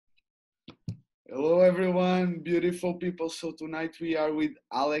Hello, everyone, beautiful people. So tonight we are with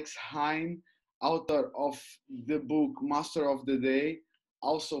Heyne, author of the book Master of the Day,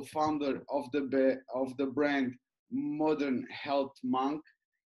 also founder of the brand Modern Health Monk,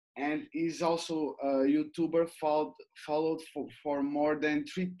 and is also a YouTuber followed for more than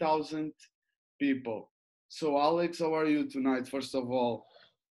 3,000 people. So Alex, how are you tonight? First of all,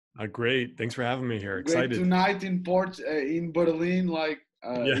 Great. Thanks for having me here. great Excited. tonight in Berlin, like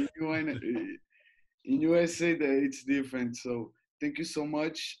Yeah. in USA it's different. So thank you so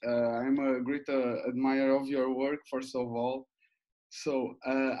much. I'm a great admirer of your work, first of all. So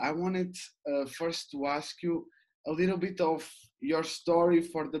I wanted first to ask you a little bit of your story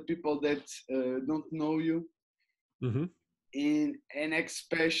for the people that don't know you. hmm In next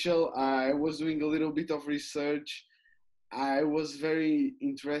special, I was doing a little bit of research. I was very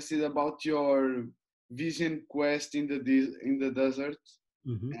interested about your vision quest in the desert,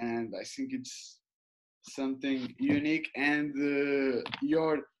 hmm and I think it's something unique. And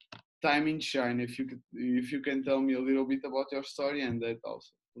your time in China, if you can tell me a little bit about your story and that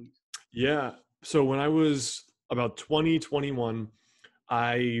also, please. Yeah. So when I was about 2021,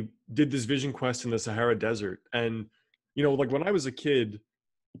 I did this vision quest in the Sahara Desert. And, like when I was a kid,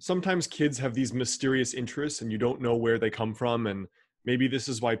 sometimes kids have these mysterious interests and you don't know where they come from. And maybe this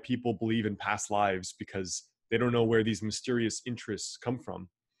is why people believe in past lives because they don't know where these mysterious interests come from.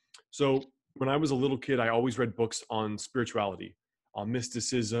 So when I was a little kid, I always read books on spirituality, on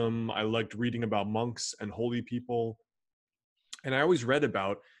mysticism. I liked reading about monks and holy people. And I always read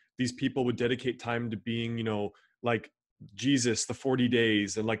about these people would dedicate time to being, like Jesus, the 40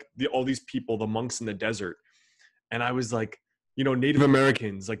 days, and like all these people, the monks in the desert. And I was like, Native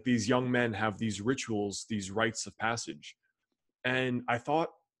Americans, like these young men have these rituals, these rites of passage. And I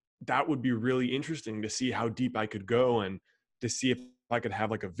thought that would be really interesting to see how deep I could go and to see if I could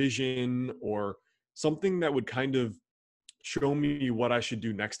have like a vision or something that would kind of show me what I should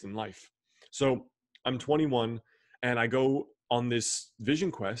do next in life. So I'm 21 and I go on this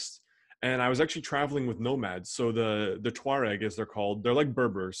vision quest, and I was actually traveling with nomads. So the Tuareg, as they're called, they're like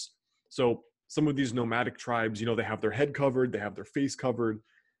Berbers. So some of these nomadic tribes, they have their head covered, they have their face covered,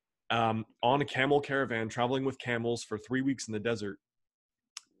 on a camel caravan, traveling with camels for 3 weeks in the desert.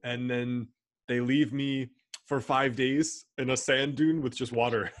 And then they leave me for 5 days in a sand dune with just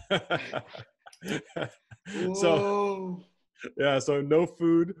water. So Whoa! yeah, so no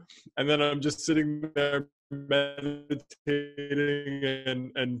food, and then I'm just sitting there meditating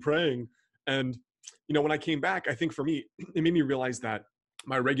and praying. And when I came back, I think for me it made me realize that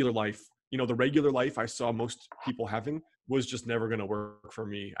my regular life, the regular life I saw most people having, was just never going to work for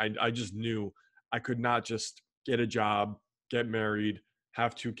me. I just knew I could not just get a job, get married,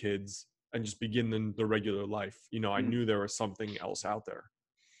 have 2 kids, and just begin the regular life. I Mm. knew there was something else out there.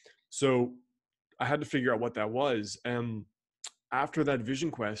 So I had to figure out what that was. And after that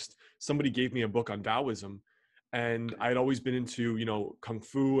vision quest, somebody gave me a book on Taoism, and I had always been into, Kung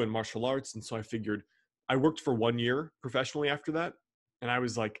Fu and martial arts. And so I figured, I worked for 1 year professionally after that. And I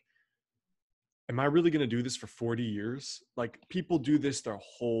was like, am I really going to do this for 40 years? Like, people do this their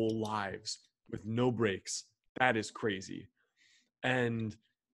whole lives with no breaks. That is crazy. And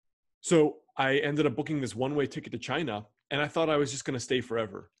so I ended up booking this one-way ticket to China, and I thought I was just going to stay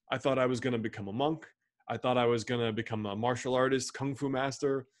forever. I thought I was going to become a monk. I thought I was going to become a martial artist, kung fu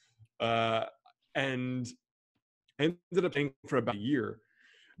master, uh, and I ended up staying for about a year.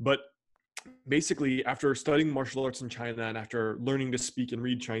 But basically, after studying martial arts in China and after learning to speak and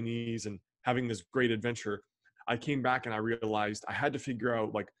read Chinese and having this great adventure, I came back and I realized I had to figure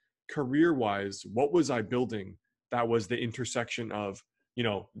out, like, career-wise, what was I building that was the intersection of,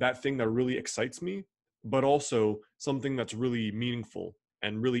 that thing that really excites me, but also something that's really meaningful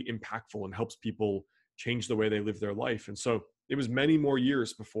and really impactful and helps people change the way they live their life. And so it was many more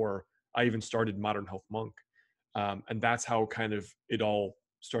years before I even started Modern Health Monk. And that's how kind of it all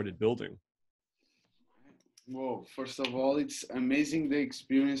started building. Whoa! First of all, it's amazing the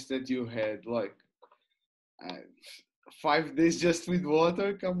experience that you had. Like uh, 5 days just with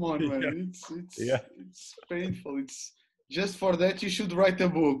water. Come on, Yeah. man. Yeah. It's painful. It's just for that you should write a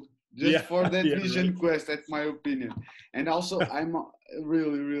book. Just Yeah. for that Yeah. Right. vision quest, that's my opinion. And also, I'm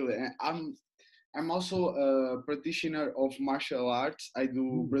really, I'm also a practitioner of martial arts. I do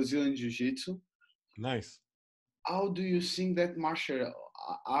Ooh, Brazilian Jiu-Jitsu. nice. How do you think that martial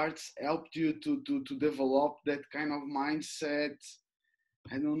arts helped you to develop that kind of mindset?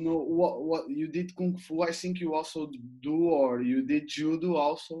 I don't know what you did kung fu. I think you also do, or you did judo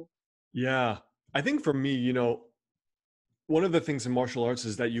also. Yeah. I think for me, one of the things in martial arts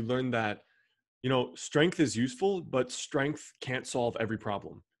is that you learn that, strength is useful, but strength can't solve every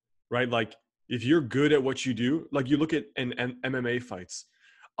problem, right? Like, if you're good at what you do, like you look at an MMA fights,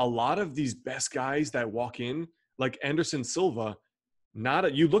 a lot of these best guys that walk in, like Anderson Silva,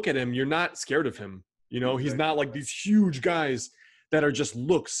 you look at him, you're not scared of him. You know, he's Exactly. not like these huge guys that are just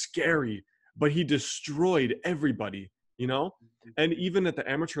look scary, but he destroyed everybody, you know? And even at the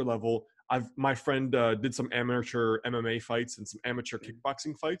amateur level, my friend did some amateur MMA fights and some amateur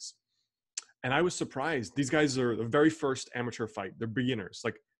kickboxing fights. And I was surprised. These guys are the very first amateur fight. They're beginners,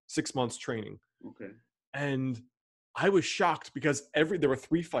 like 6 months training. Okay. And I was shocked because there were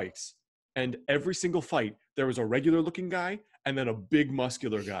 3 fights, and every single fight there was a regular looking guy and then a big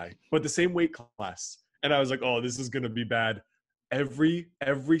muscular guy, but the same weight class. And I was like, oh, this is gonna be bad. Every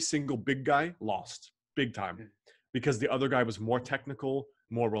single big guy lost big time because the other guy was more technical,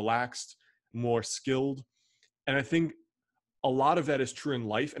 more relaxed, more skilled. And I think a lot of that is true in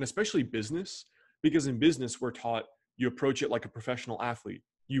life, and especially business, because in business we're taught you approach it like a professional athlete.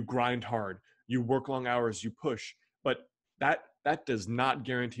 You grind hard, you work long hours, you push, but that does not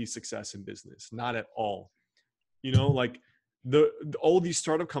guarantee success in business, not at all. You know, like all these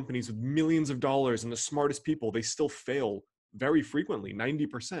startup companies with millions of dollars and the smartest people, they still fail very frequently,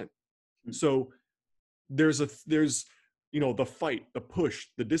 90%. So there's the fight, the push,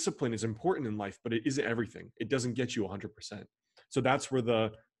 the discipline is important in life, but it isn't everything. It doesn't get you 100%. So that's where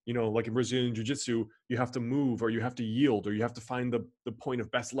like in Brazilian jiu-jitsu, you have to move, or you have to yield, or you have to find the point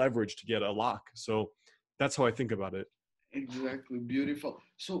of best leverage to get a lock. So that's how I think about it. Exactly, beautiful.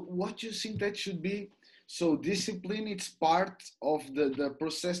 So what you think that should be, so discipline, it's part of the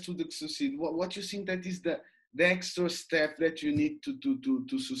process to succeed. What you think that is the extra step that you need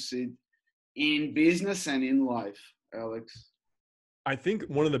to succeed in business and in life, Alex? I think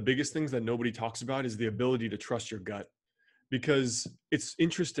one of the biggest things that nobody talks about is the ability to trust your gut, because it's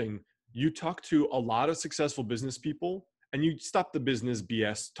interesting. You talk to a lot of successful business people and you stop the business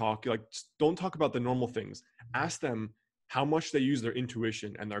BS talk. Like, don't talk about the normal things. Ask them how much they use their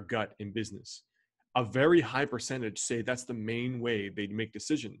intuition and their gut in business. A very high percentage say that's the main way they make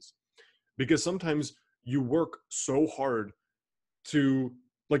decisions, because sometimes you work so hard to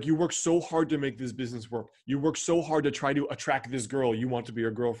you work so hard to make this business work. You work so hard to try to attract this girl you want to be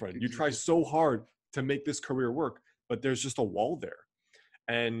your girlfriend. You try so hard to make this career work, but there's just a wall there.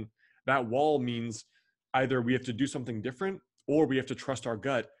 And that wall means either we have to do something different or we have to trust our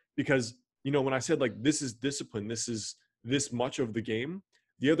gut. Because, when I said like, this is discipline, this is this much of the game,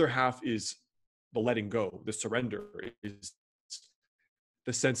 the other half is the letting go, the surrender, is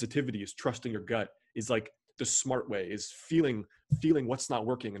the sensitivity, is trusting your gut, is like the smart way, is feeling what's not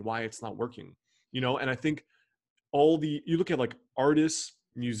working and why it's not working. And I think you look at like artists,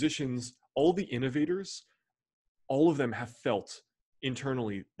 musicians, all the innovators, all of them have felt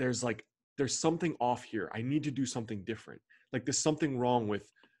internally there's something off here. I need to do something different. Like there's something wrong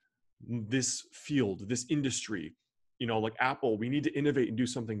with this field, this industry. Like Apple, we need to innovate and do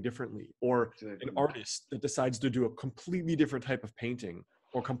something differently. Or an artist that decides to do a completely different type of painting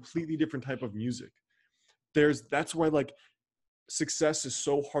or completely different type of music. That's why like success is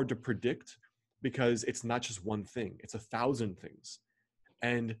so hard to predict, because it's not just one thing, it's 1,000 things.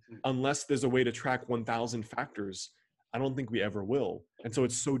 And unless there's a way to track 1,000 factors, I don't think we ever will. And so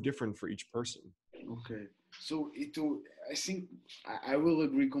it's so different for each person. Okay. So I think I will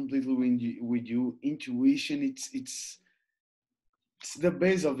agree completely with you. Intuition, it's the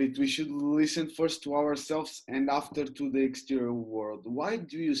base of it. We should listen first to ourselves and after to the exterior world. Why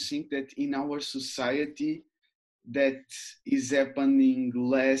do you think that in our society that is happening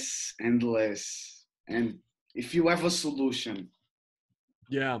less and less? And if you have a solution.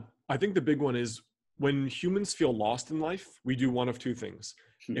 Yeah, I think the big one is when humans feel lost in life, we do one of two things.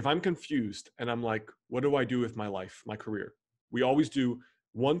 If I'm confused and I'm like, what do I do with my life, my career? We always do.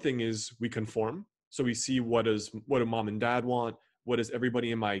 One thing is we conform. So we see what do mom and dad want? What does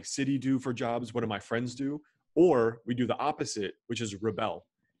everybody in my city do for jobs? What do my friends do? Or we do the opposite, which is rebel.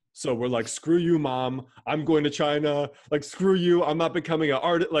 So we're like, screw you, mom. I'm going to China. Like, screw you. I'm not becoming an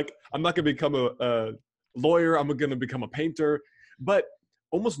artist. Like, I'm not going to become a lawyer. I'm going to become a painter. But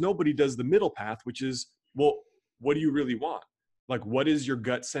almost nobody does the middle path, which is, well, what do you really want? Like, what is your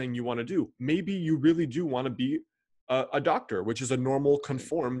gut saying you want to do? Maybe you really do want to be a doctor, which is a normal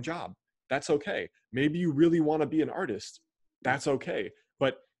conform job. That's okay. Maybe you really want to be an artist. That's okay.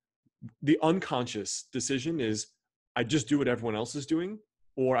 But the unconscious decision is, I just do what everyone else is doing,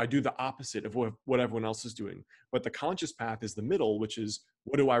 or I do the opposite of what everyone else is doing. But the conscious path is the middle, which is,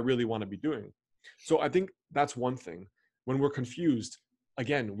 what do I really want to be doing? So I think that's one thing. When we're confused,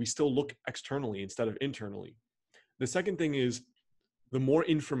 again, we still look externally instead of internally. The second thing is, the more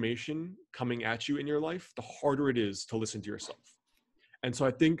information coming at you in your life, the harder it is to listen to yourself. And so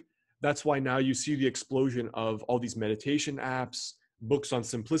I think That's why now you see the explosion of all these meditation apps, books on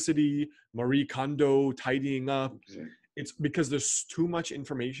simplicity, Marie Kondo, tidying up. Exactly. It's because there's too much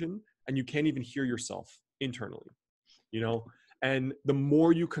information and you can't even hear yourself internally, you know? And the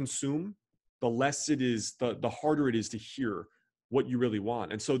more you consume, the less it is, the harder it is to hear what you really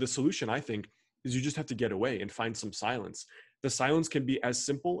want. And so the solution, I think, is you just have to get away and find some silence. The silence can be as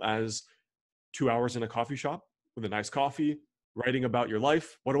simple as 2 hours in a coffee shop with a nice coffee, writing about your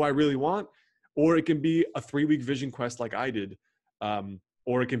life. What do I really want? Or it can be a 3-week vision quest like I did.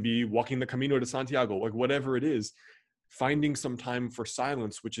 Or it can be walking the Camino de Santiago, like whatever it is, finding some time for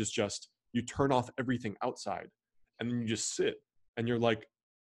silence, which is just you turn off everything outside and then you just sit and you're like,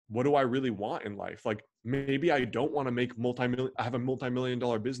 what do I really want in life? Like maybe I don't want to make I have a multi-million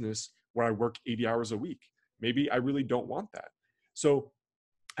dollar business where I work 80 hours a week. Maybe I really don't want that. So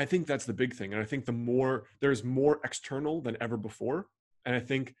I think that's the big thing. And I think there's more external than ever before. And I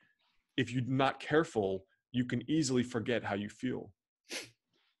think if you're not careful, you can easily forget how you feel.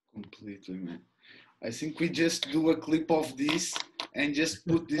 Completely, man. I think we just do a clip of this and just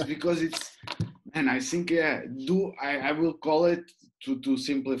put this because it's, man, I think, yeah, I will call it to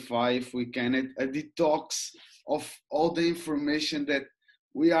simplify, if we can, a detox of all the information that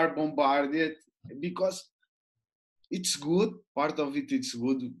we are bombarded, because it's good. Part of it, it's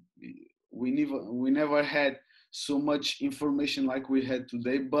good. We never had so much information like we had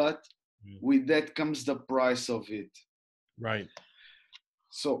today, but with that comes the price of it. Right.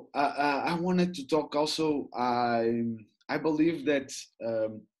 So I wanted to talk also. I believe that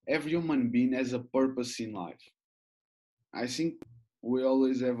every human being has a purpose in life. I think we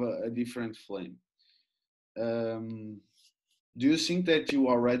always have a different flame. Um, do you think that you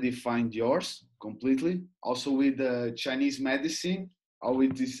already find yours completely? Also with the Chinese medicine, how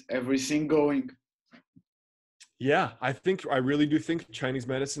it is everything going? Yeah, I really do think Chinese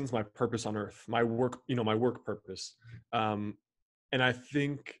medicine is my purpose on earth, my work, my work purpose. Um, and I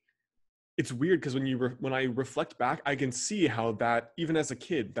think it's weird because when I reflect back, I can see how that even as a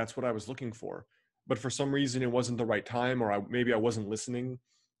kid, that's what I was looking for. But for some reason, it wasn't the right time, or maybe I wasn't listening.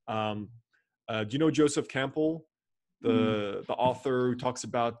 Um, do you know Joseph Campbell, Mm, the author who talks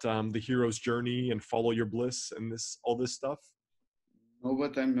about the hero's journey and follow your bliss and all this stuff? no,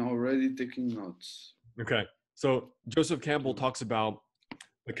 but I'm already taking notes. Okay, so Joseph Campbell Okay. talks about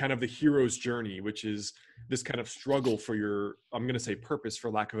the kind of the hero's journey, which is this kind of struggle for your, I'm going to say purpose for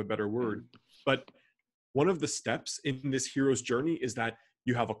lack of a better word. But one of the steps in this hero's journey is that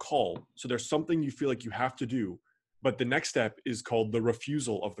you have a call. So there's something you feel like you have to do, but the next step is called the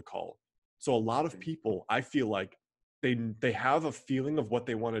refusal of the call. So a lot of people, I feel like they have a feeling of what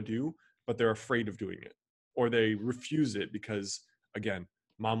they want to do, but they're afraid of doing it, or they refuse it because, again,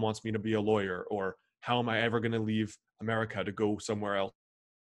 mom wants me to be a lawyer, or how am I ever going to leave America to go somewhere else,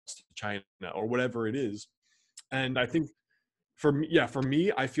 to China, or whatever it is. And I think for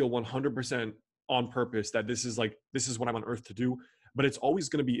me, I feel 100% on purpose that this is what I'm on earth to do, but it's always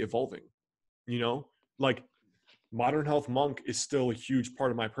going to be evolving, you know? Like Modern Health Monk is still a huge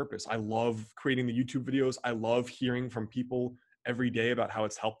part of my purpose. I love creating the YouTube videos. I love hearing from people every day about how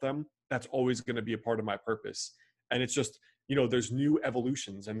it's helped them. That's always going to be a part of my purpose. And it's just, there's new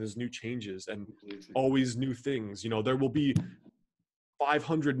evolutions and there's new changes and Completely. always new things. There will be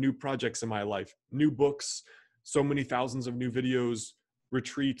 500 new projects in my life, new books, so many thousands of new videos,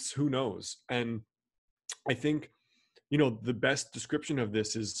 retreats, who knows? And I think, the best description of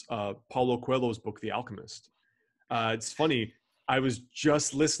this is Paulo Coelho's book, The Alchemist. It's funny. I was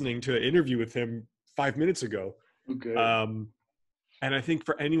just listening to an interview with him 5 minutes ago. Okay. Um, and I think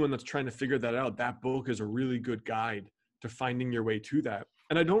for anyone that's trying to figure that out, that book is a really good guide to finding your way to that.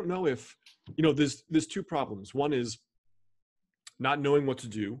 And I don't know if, there's two problems. One is not knowing what to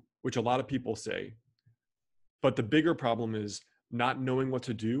do, which a lot of people say. But the bigger problem is not knowing what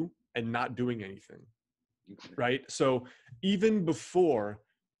to do and not doing anything. Okay. Right. So even before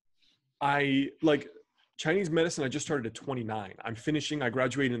Chinese medicine, I just started at 29. I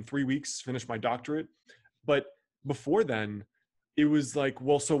graduated in 3 weeks, finished my doctorate. But before then, it was like,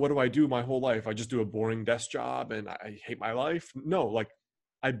 well, so what do I do my whole life? I just do a boring desk job and I hate my life. No, like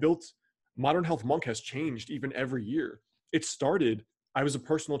I built Modern Health Monk has changed even every year. It started, I was a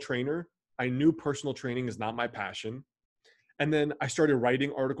personal trainer. I knew personal training is not my passion. And then I started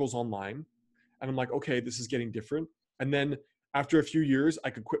writing articles online and I'm like, okay, this is getting different. And then after a few years, I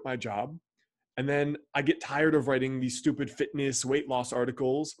could quit my job. And then I get tired of writing these stupid fitness, weight loss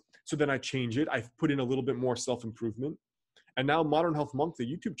articles. So then I change it. I put in a little bit more self-improvement. And now Modern Health Monk, the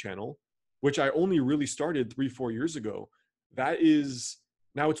YouTube channel, which I only really started 3-4 years ago,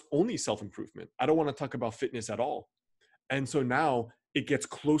 now it's only self-improvement. I don't want to talk about fitness at all. And so now it gets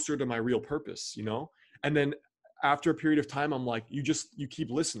closer to my real purpose, you know? And then after a period of time, I'm like, you keep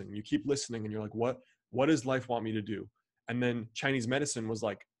listening, and you're like, what does life want me to do? And then Chinese medicine was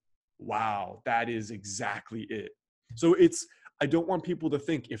like, wow, that is exactly it. So I don't want people to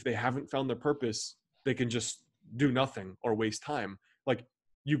think if they haven't found their purpose, they can just do nothing or waste time. Like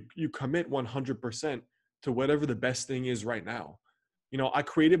you commit 100% to whatever the best thing is right now. You know, I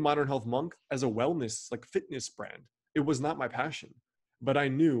created Modern Health Monk as a wellness, like fitness brand. It was not my passion, but I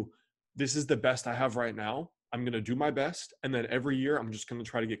knew this is the best I have right now. I'm going to do my best. And then every year, I'm just going to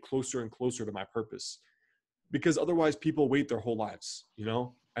try to get closer and closer to my purpose, because otherwise people wait their whole lives, you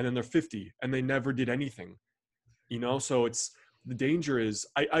know, and then they're 50 and they never did anything, you know? So the danger is,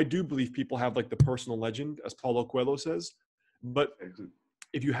 I do believe people have like the personal legend, as Paulo Coelho says, but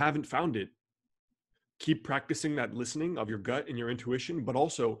if you haven't found it, keep practicing that listening of your gut and your intuition, but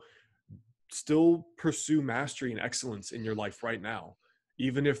also still pursue mastery and excellence in your life right now.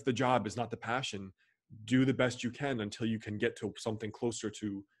 Even if the job is not the passion, do the best you can until you can get to something closer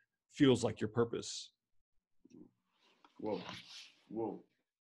to feels like your purpose. Whoa, whoa,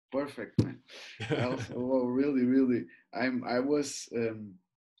 perfect, man. Well, really, really. I was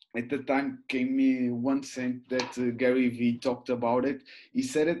at the time came me one sent that Gary V talked about it. He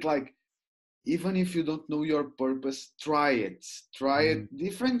said it like, even if you don't know your purpose, try it. Try Mm. it,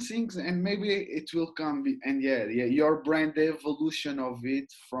 different things, and maybe it will come. And yeah, your brand, the evolution of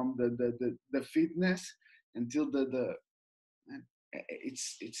it from the fitness until the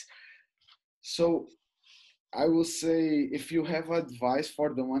it's so. I will say, if you have advice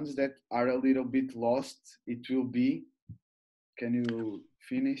for the ones that are a little bit lost, it will be. Can you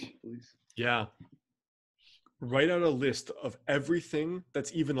finish, please? Yeah. Write out a list of everything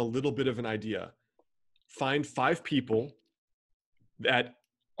that's even a little bit of an idea. Find 5 people that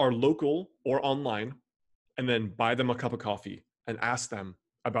are local or online, and then buy them a cup of coffee and ask them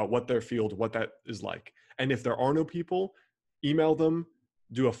about what their field, what that is like. And if there are no people, email them,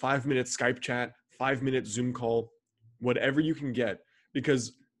 do a 5-minute Skype chat, 5-minute Zoom call, whatever you can get.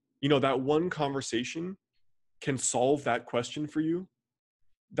 Because, you know, that one conversation can solve that question for you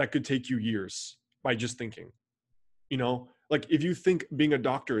that could take you years by just thinking. You know, like if you think being a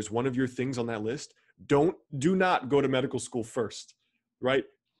doctor is one of your things on that list, do not go to medical school first, right?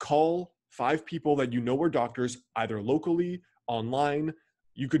 Call 5 people that you know are doctors, either locally, online.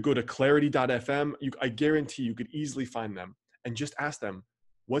 You could go to clarity.fm. I guarantee you could easily find them, and just ask them,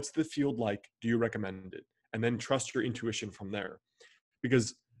 what's the field like? Do you recommend it? And then trust your intuition from there.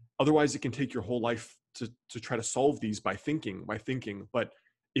 Because otherwise it can take your whole life to try to solve these by thinking. But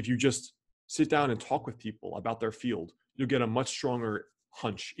if you just sit down and talk with people about their field, you'll get a much stronger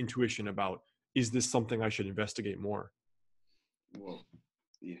hunch, intuition about, is this something I should investigate more? Well,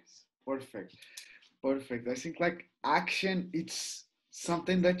 yes, perfect, perfect. I think like action, it's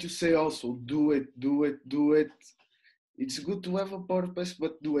something that you say also. Do it, do it, do it. It's good to have a purpose,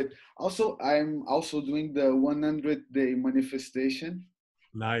 but do it. Also, I'm also doing the 100-day manifestation.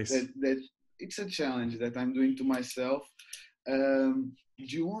 Nice. That it's a challenge that I'm doing to myself. Do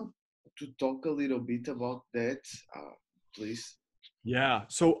you want to talk a little bit about that, please? Yeah.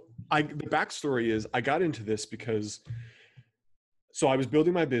 So the backstory is I got into this because, so I was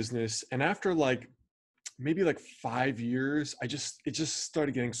building my business, and after like maybe like 5 years, it just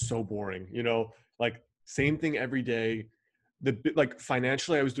started getting so boring, you know, like same thing every day. Like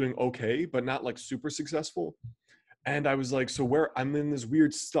financially I was doing okay, but not like super successful. And I was like, so where I'm in this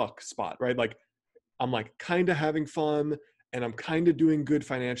weird stuck spot, right? Like I'm like kind of having fun and I'm kind of doing good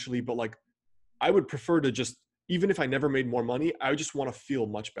financially, but like I would prefer to just, even if I never made more money, I just want to feel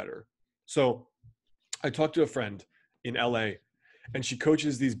much better. So I talked to a friend in LA, and she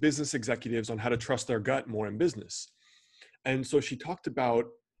coaches these business executives on how to trust their gut more in business. And so she talked about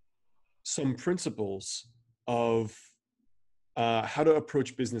some principles of how to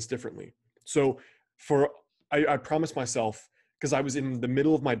approach business differently. So I promised myself, because I was in the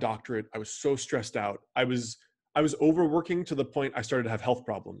middle of my doctorate, I was so stressed out. I was overworking to the point I started to have health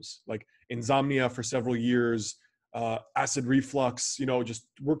problems, like insomnia for several years, acid reflux, you know, just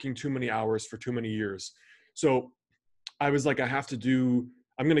working too many hours for too many years. So I was like, I'm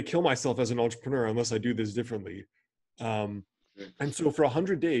going to kill myself as an entrepreneur unless I do this differently. Um, and so for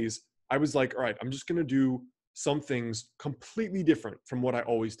 100 days, I was like, all right, I'm just going to do some things completely different from what I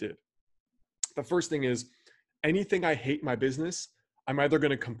always did. The first thing is, anything I hate in my business, I'm either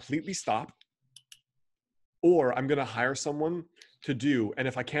going to completely stop, or I'm going to hire someone to do. And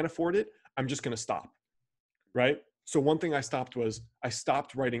if I can't afford it, I'm just going to stop. Right. So one thing I stopped was I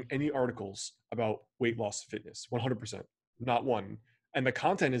stopped writing any articles about weight loss fitness, 100%, not one. And the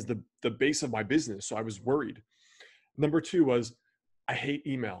content is the base of my business. So I was worried. Number 2 was I hate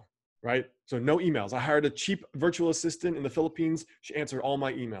email, right? So no emails. I hired a cheap virtual assistant in the Philippines. She answered all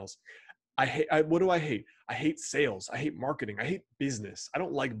my emails. What do I hate? I hate sales. I hate marketing. I hate business. I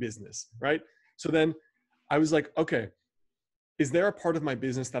don't like business, right? So then I was like, okay, is there a part of my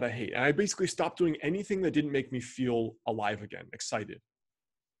business that I hate? And I basically stopped doing anything that didn't make me feel alive again, excited,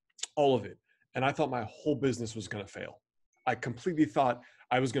 all of it. And I thought my whole business was going to fail. I completely thought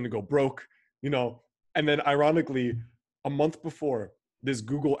I was going to go broke, you know. And then ironically, a month before, this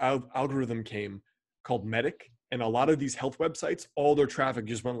Google algorithm came called Medic. And a lot of these health websites, all their traffic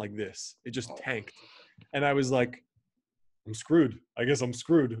just went like this. It just tanked. And I was like, I'm screwed. I guess I'm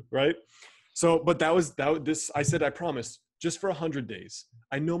screwed, right? So, but I said, I promise, just for 100 days.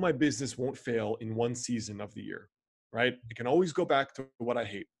 I know my business won't fail in one season of the year, right? It can always go back to what I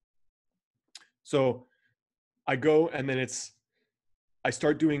hate. So I go, and then I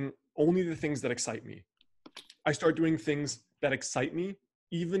start doing only the things that excite me. I start doing things that excite me,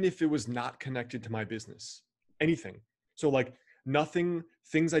 even if it was not connected to my business, anything. So like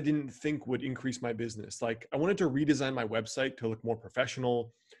things I didn't think would increase my business. Like I wanted to redesign my website to look more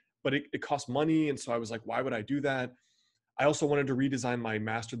professional, but it cost money. And so I was like, why would I do that? I also wanted to redesign my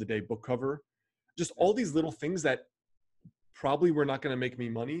Master of the Day book cover. Just all these little things that probably were not going to make me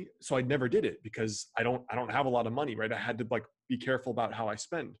money. So I never did it because I don't have a lot of money, right? I had to like be careful about how I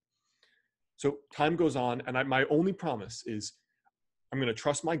spend. So time goes on, and my only promise is I'm going to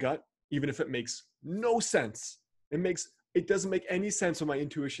trust my gut, even if it makes no sense. It doesn't make any sense what my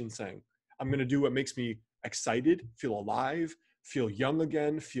intuition's saying. I'm going to do what makes me excited, feel alive, feel young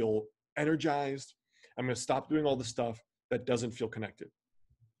again, feel energized. I'm going to stop doing all the stuff that doesn't feel connected.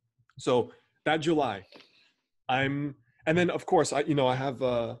 So that July, and then of course I have,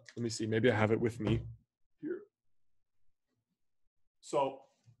 let me see, maybe I have it with me here. So,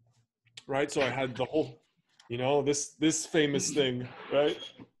 right. So I had the whole, this famous thing, right?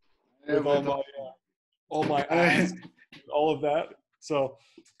 With all my ass, all of that. So,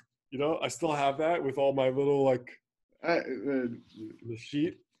 I still have that with all my little the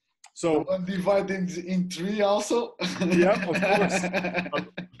sheet. So the one divided in three also. Yeah, of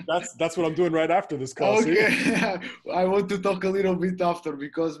course. That's what I'm doing right after this call. Okay, I want to talk a little bit after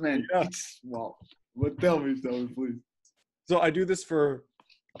because man, Yeah. it's wow. But tell me, please. So I do this for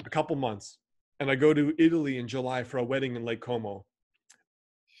a couple months, and I go to Italy in July for a wedding in Lake Como,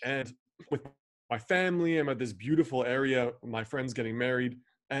 and with my family, I'm at this beautiful area. My friend's getting married,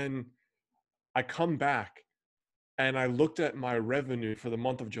 and I come back, and I looked at my revenue for the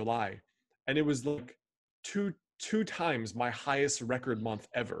month of July, and it was like two times my highest record month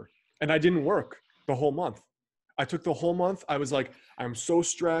ever. And I didn't work the whole month. I took the whole month. I was like, I'm so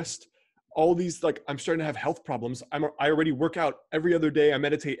stressed. All these, I'm starting to have health problems. I already work out every other day. I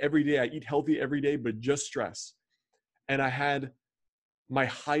meditate every day. I eat healthy every day, but just stress. And I had my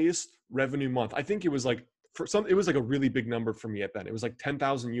highest revenue month. I think it was like it was like a really big number for me at then. It was like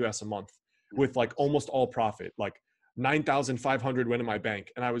 10,000 US a month with like almost all profit. Like 9,500 went in my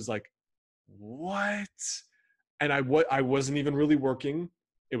bank. And I was like, what? And I wasn't even really working.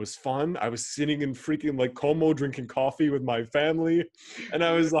 It was fun. I was sitting in freaking like Como drinking coffee with my family. And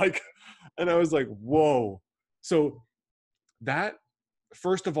I was like, whoa. So that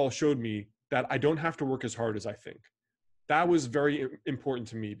first of all showed me that I don't have to work as hard as I think. That was very important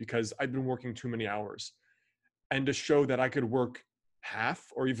to me because I'd been working too many hours. And to show that I could work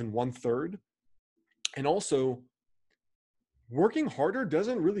half or even 1/3. And also, working harder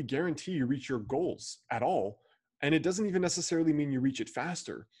doesn't really guarantee you reach your goals at all. And it doesn't even necessarily mean you reach it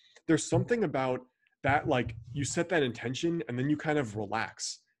faster. There's something about that, like you set that intention and then you kind of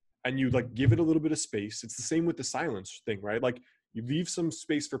relax and you like give it a little bit of space. It's the same with the silence thing, right? Like you leave some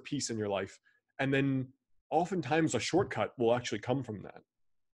space for peace in your life. And then oftentimes a shortcut will actually come from that.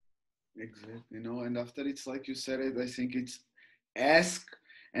 Exactly, and after it's like you said it, I think it's ask,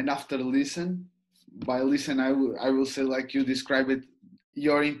 and after listen. By listen, I will say like you describe it,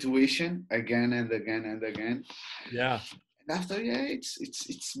 your intuition again and again and again. Yeah. And after, yeah,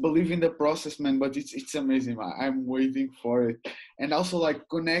 it's believe in the process, man. But it's amazing. I'm waiting for it, and also like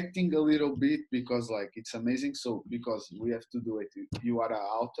connecting a little bit because like it's amazing. So because we have to do it. You are an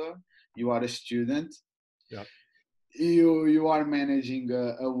author, you are a student. Yeah. You are managing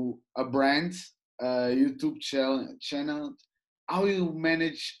a brand, YouTube channel. How you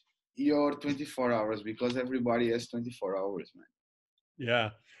manage your 24 hours? Because everybody has 24 hours, man.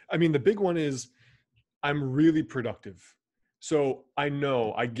 Yeah. I mean, the big one is I'm really productive. So I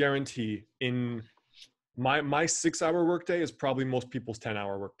guarantee in my 6-hour workday is probably most people's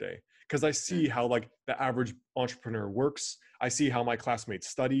 10-hour workday. Because I see how like the average entrepreneur works. I see how my classmates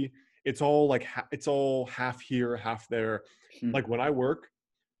study. It's all like it's all half here, half there. Hmm. Like when I work,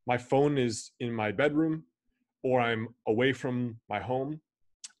 my phone is in my bedroom or I'm away from my home.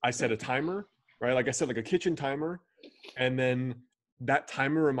 I set a timer, right? Like I said, like a kitchen timer. And then that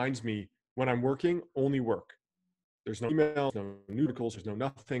timer reminds me when I'm working, only work. There's no emails, no noodles, there's no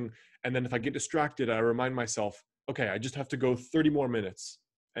nothing. And then if I get distracted, I remind myself, okay, I just have to go 30 more minutes.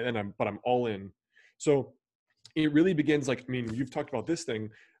 And then I'm all in. So it really begins like, I mean, you've talked about this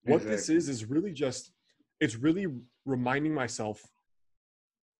thing. What this Exactly. is really just, it's really reminding myself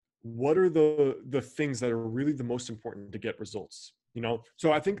what are the things that are really the most important to get results, you know?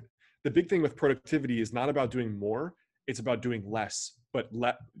 So I think the big thing with productivity is not about doing more, it's about doing less, but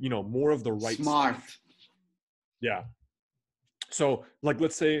you know, more of the right Smart. stuff. Yeah. So like,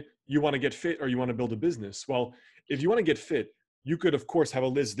 let's say you want to get fit or you want to build a business. Well, if you want to get fit, you could of course have a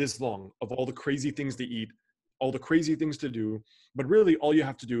list this long of all the crazy things to eat, all the crazy things to do, but really all you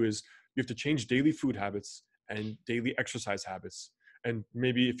have to do is you have to change daily food habits and daily exercise habits, and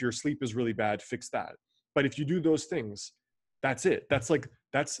maybe if your sleep is really bad, fix that. But if you do those things, that's it.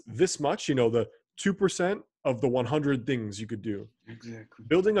 That's this much, you know, the 2% of the 100 things you could do. Exactly.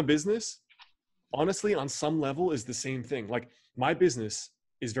 Building a business, honestly, on some level is the same thing. Like my business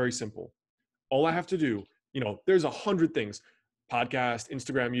is very simple. All I have to do, you know, there's 100 things, podcast,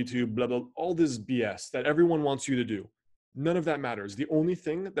 Instagram, YouTube, blah, blah, all this BS that everyone wants you to do. None of that matters. The only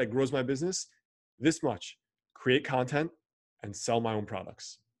thing that grows my business, this much, create content and sell my own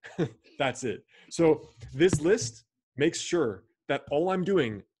products. That's it. So this list makes sure that all I'm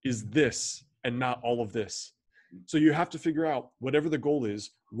doing is this and not all of this. So you have to figure out whatever the goal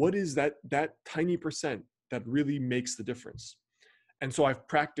is, what is that tiny percent that really makes the difference. And so I've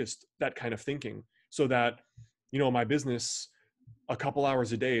practiced that kind of thinking so that, you know, my business, a couple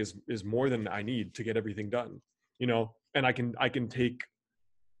hours a day is more than I need to get everything done, you know, and I can take,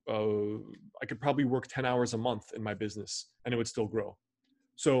 uh, I could probably work 10 hours a month in my business and it would still grow.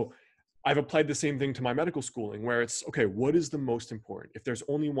 So I've applied the same thing to my medical schooling where it's, okay, what is the most important? If there's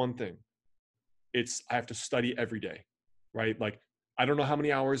only one thing, it's I have to study every day, right? Like I don't know how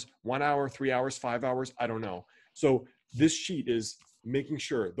many hours, 1 hour, 3 hours, 5 hours, I don't know. So this sheet is making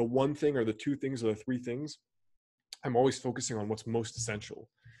sure the one thing or the two things or the three things, I'm always focusing on what's most essential.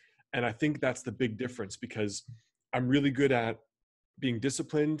 And I think that's the big difference because I'm really good at being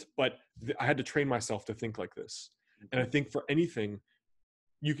disciplined, but I had to train myself to think like this. And I think for anything,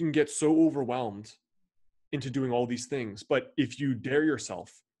 you can get so overwhelmed into doing all these things. But if you dare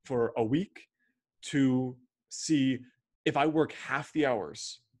yourself for a week to see if I work half the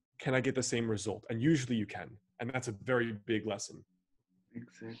hours, can I get the same result? And usually you can. And that's a very big lesson.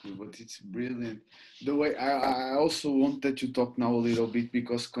 Exactly, but it's brilliant. The way I also wanted to talk now a little bit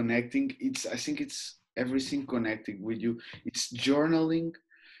because connecting, it's I think it's everything connecting with you. It's journaling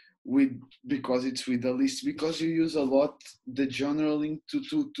with because it's with the list because you use a lot the journaling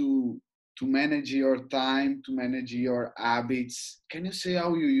to manage your time, to manage your habits. Can you say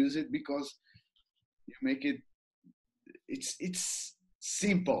how you use it? Because you make it it's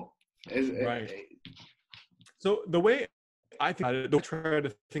simple. Right. So the way I think about it, the way I try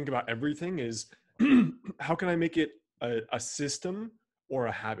to think about everything is how can I make it a system or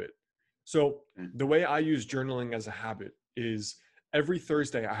a habit? So the way I use journaling as a habit is every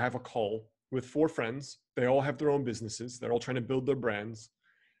Thursday I have a call with 4 friends. They all have their own businesses. They're all trying to build their brands.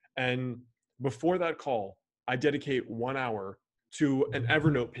 And before that call, I dedicate 1 hour to an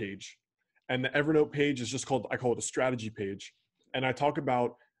Evernote page. And the Evernote page is just called, I call it a strategy page. And I talk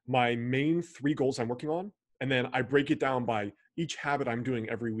about my main 3 goals I'm working on. And then I break it down by each habit I'm doing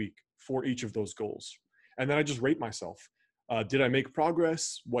every week for each of those goals. And then I just rate myself. Did I make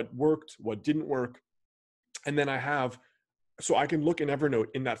progress? What worked? What didn't work? And then so I can look in Evernote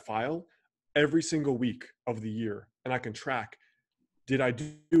in that file every single week of the year. And I can track, did I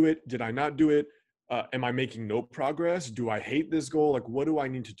do it? Did I not do it? Am I making no progress? Do I hate this goal? Like, what do I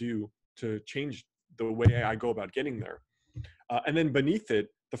need to do to change the way I go about getting there? And then beneath it,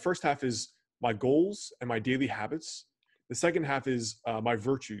 the first half is my goals and my daily habits. The second half is my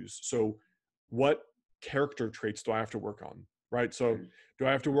virtues. So what character traits do I have to work on? Right. So do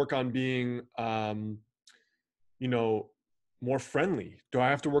I have to work on being, you know, more friendly? Do I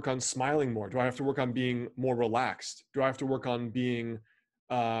have to work on smiling more? Do I have to work on being more relaxed? Do I have to work on being,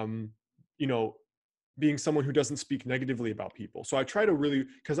 um, you know, being someone who doesn't speak negatively about people? So I try to really,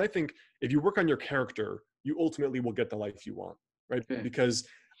 because I think if you work on your character, you ultimately will get the life you want, right? Okay. Because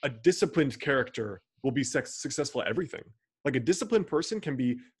a disciplined character will be successful at everything. Like a disciplined person can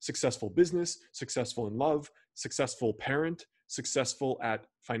be successful business, successful in love, successful parent, successful at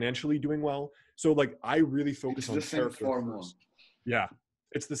financially doing well. So like I really focus It's the on same character formula. first. Yeah.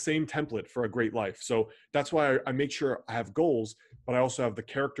 It's the same template for a great life. So that's why I make sure I have goals, but I also have the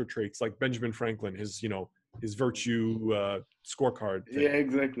character traits like Benjamin Franklin, his, his virtue scorecard thing. Yeah,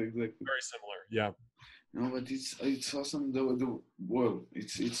 exactly, exactly. Very similar. Yeah. No, but it's awesome. The well,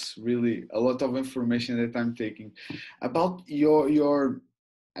 it's really a lot of information that I'm taking about your.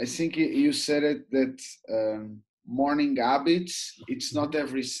 I think you said it that morning habits. It's not Mhm.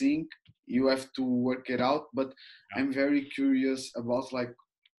 everything. You have to work it out. But Yeah. I'm very curious about like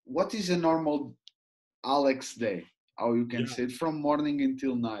what is a normal Alex day? How you can Yeah. say it from morning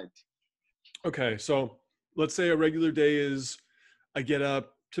until night. Okay. So let's say a regular day is I get up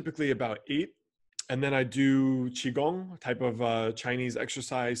typically about 8, and then I do qigong, type of Chinese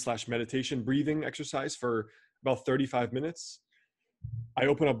exercise slash meditation breathing exercise for about 35 minutes. I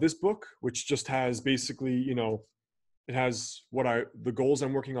open up this book, which just has basically, it has the goals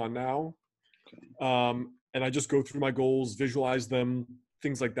I'm working on now. And I just go through my goals, visualize them,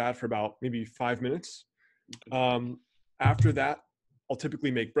 things like that for about maybe 5 minutes. Um, After that, I'll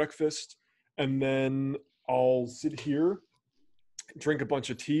typically make breakfast, and then I'll sit here, drink a bunch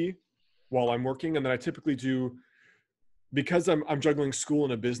of tea while I'm working. And then I typically do, because I'm juggling school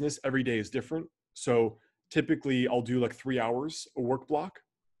and a business, every day is different. So typically I'll do like 3 hours a work block.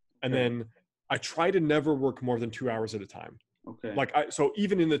 And Okay, then I try to never work more than 2 hours at a time. okay, Like so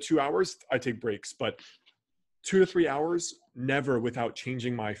even in the 2 hours, I take breaks, but 2 to 3 hours, never without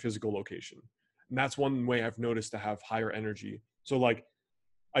changing my physical location. And that's one way I've noticed to have higher energy. So like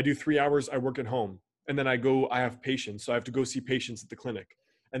I do 3 hours, I work at home, and then I have patients. So I have to go see patients at the clinic.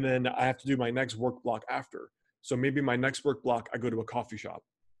 And then I have to do my next work block after. So maybe my next work block, I go to a coffee shop.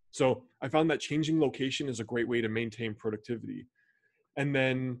 So I found that changing location is a great way to maintain productivity. And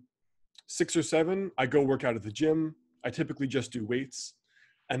then 6 or 7, I go work out at the gym. I typically just do weights.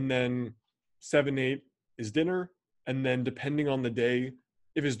 And then 7, 8 is dinner. And then depending on the day,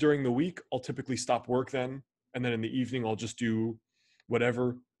 if it's during the week, I'll typically stop work then. And then in the evening, I'll just do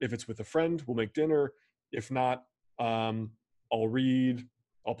whatever. If it's with a friend, we'll make dinner. If not, um, I'll read,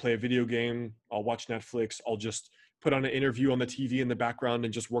 I'll play a video game, I'll watch Netflix, I'll just put on an interview on the TV in the background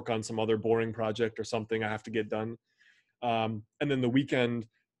and just work on some other boring project or something I have to get done. And then the weekend,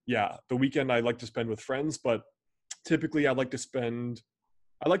 yeah, the weekend I like to spend with friends, but typically I like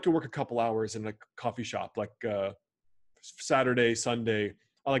to work a couple hours in a coffee shop, like Saturday, Sunday.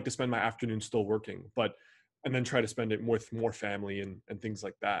 I like to spend my afternoon still working, but and then try to spend it with more family and things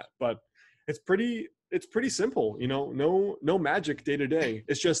like that. But it's pretty simple, no magic day to day.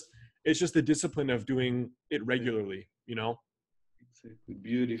 It's just the discipline of doing it regularly. exactly.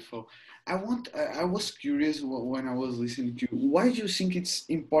 Beautiful. I was curious when I was listening to you. Why do you think it's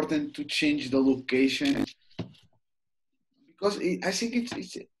important to change the location? Because I think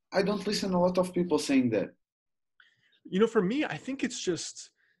it's. I don't listen a lot of people saying that. For me, I think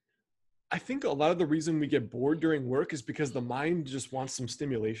a lot of the reason we get bored during work is because the mind just wants some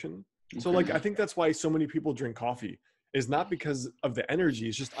stimulation. So Okay. like I think that's why so many people drink coffee, is not because of the energy.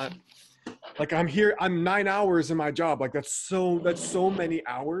 It's just like I'm here, I'm 9 hours in my job. Like that's so many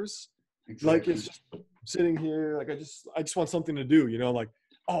hours. Like Exactly. it's just sitting here. Like I just want something to do. Like,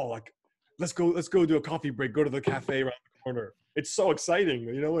 oh, like let's go do a coffee break. Go to the cafe around the corner. It's so exciting.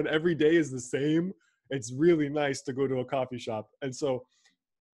 And every day is the same. It's really nice to go to a coffee shop. And so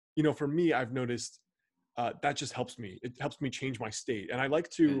for me, I've noticed that just helps me. It helps me change my state. And I like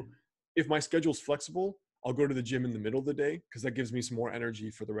Okay. to, if my schedule's flexible, I'll go to the gym in the middle of the day because that gives me some more energy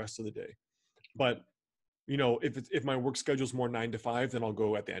for the rest of the day. But if my work schedule's more 9 to 5, then I'll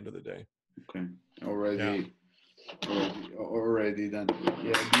go at the end of the day. Okay. Yeah. Already done.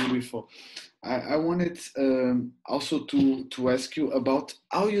 Yeah, beautiful. I wanted also to ask you about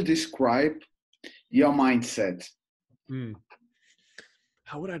how you describe your mindset. Hmm.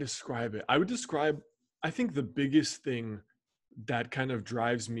 How would I describe it? I think the biggest thing that kind of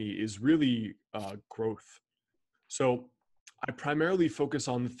drives me is really growth. So I primarily focus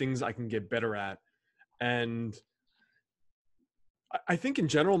on the things I can get better at. And I think in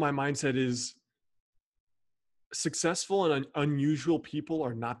general, my mindset is successful and unusual people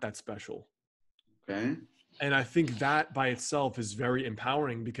are not that special. Okay. And I think that by itself is very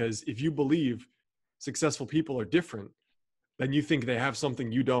empowering, because if you believe successful people are different, then you think they have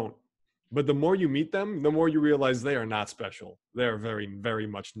something you don't. But the more you meet them, the more you realize they are not special. They're very, very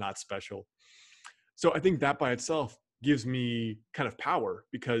much not special. So I think that by itself gives me kind of power,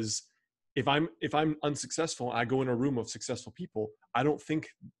 because if I'm unsuccessful and I go in a room of successful people, I don't think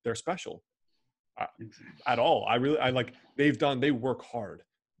they're special uh, Exactly. at all. I like they work hard.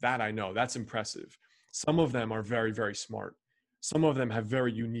 That I know. That's impressive. Some of them are very, very smart. Some of them have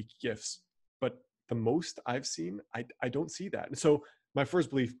very unique gifts. But the most I've seen, I don't see that. And so my first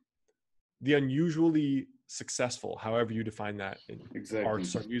belief, the unusually successful, however you define that in Exactly.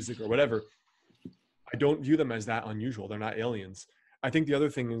 arts or music or whatever, I don't view them as that unusual. They're not aliens. I think the other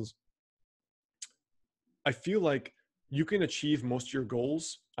thing is, I feel like you can achieve most of your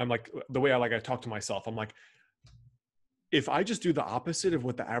goals. I'm like, the way I talk to myself, I'm like, if I just do the opposite of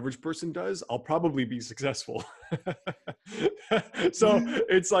what the average person does, I'll probably be successful. So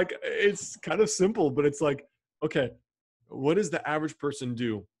it's like, it's kind of simple, but it's like, okay, what does the average person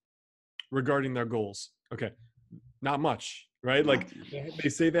do regarding their goals? Okay, not much, right? Like Nothing. they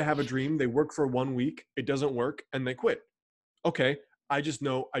say they have a dream, they work for 1 week, it doesn't work, and they quit. Okay, I just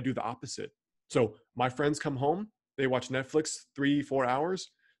know I do the opposite. So my friends come home, they watch Netflix 3-4 hours.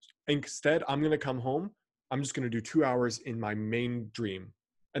 Instead, I'm going to come home, I'm just going to do 2 hours in my main dream,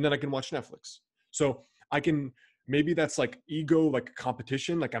 and then I can watch Netflix. So I can, maybe that's like ego, like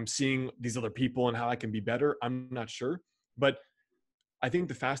competition, like I'm seeing these other people and how I can be better. I'm not sure. But I think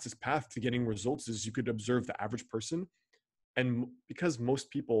the fastest path to getting results is you could observe the average person. And because most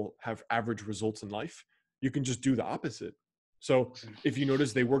people have average results in life, you can just do the opposite. So if you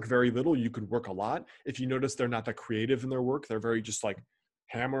notice they work very little, you could work a lot. If you notice they're not that creative in their work, they're very just like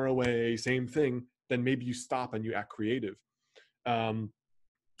hammer away, same thing, then maybe you stop and you act creative. Um,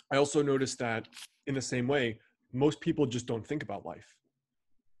 I also noticed that in the same way, most people just don't think about life,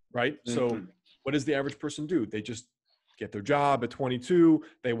 right? So Exactly. what does the average person do? They just get their job at 22.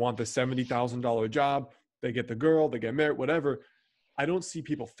 They want the $70,000 job. They get the girl, they get married, whatever. I don't see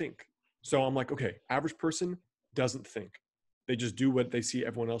people think. So I'm like, okay, average person doesn't think. They just do what they see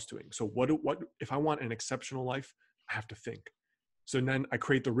everyone else doing. So what if I want an exceptional life? I have to think. So then I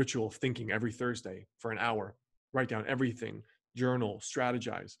create the ritual of thinking every Thursday for an hour, write down everything, journal,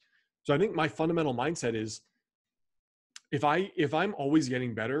 strategize. So I think my fundamental mindset is, if I'm always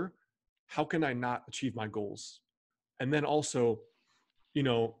getting better, how can I not achieve my goals? And then also, you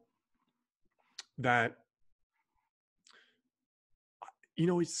know, that,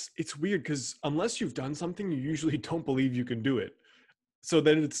 it's weird because unless you've done something, you usually don't believe you can do it. So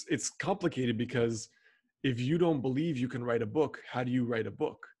then it's complicated, because if you don't believe you can write a book, how do you write a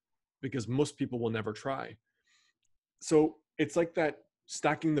book? Because most people will never try. So it's like that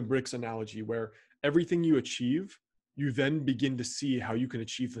stacking the bricks analogy, where everything you achieve, you then begin to see how you can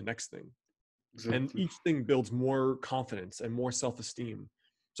achieve the next thing. And Exactly. each thing builds more confidence and more self-esteem.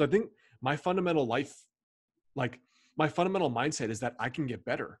 So I think my fundamental life, like my fundamental mindset is that I can get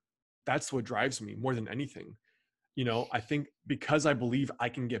better. That's what drives me more than anything. I think because I believe I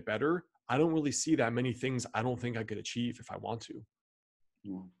can get better, I don't really see that many things I don't think I could achieve if I want to.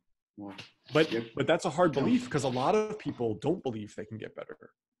 Wow. Wow. But Yep. but that's a hard Tell me. belief, because a lot of people don't believe they can get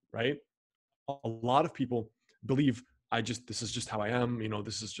better, right? A lot of people believe, this is just how I am,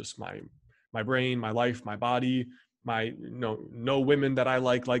 this is just my brain, my life, my body, my no women that I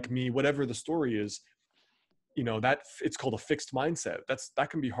like me, whatever the story is, that it's called a fixed mindset. That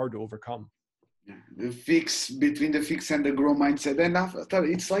can be hard to overcome. Yeah. The fix between the fix and the grow mindset. And after,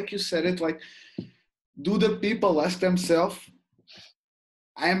 it's like you said it, like, do the people ask themselves,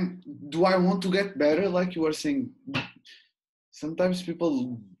 do I want to get better? Like you were saying, sometimes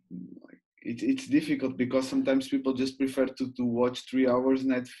people, like, it's difficult because sometimes people just prefer to watch 3 hours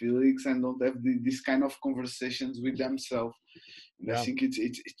Netflix and don't have this kind of conversations with themselves. And I Yeah. think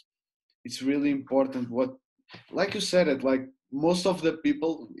it's really important what, like you said it, like most of the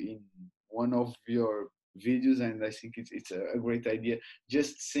people in one of your videos, and I think it's a great idea,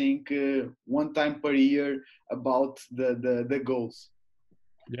 just think one time per year about the goals.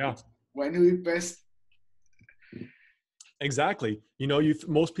 Yeah, It's when we pass. exactly.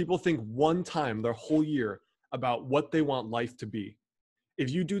 Most people think one time their whole year about what they want life to be. If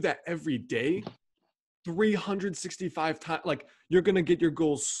you do that every day, 365 times, like, you're going to get your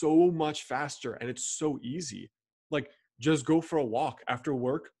goals so much faster, and it's so easy. Like, just go for a walk after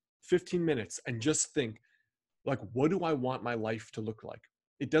work, 15 minutes, and just think, like, what do I want my life to look like?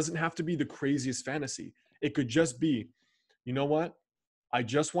 It doesn't have to be the craziest fantasy. It could just be, you know what? I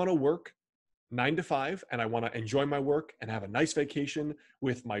just want to work 9 to 5, and I want to enjoy my work and have a nice vacation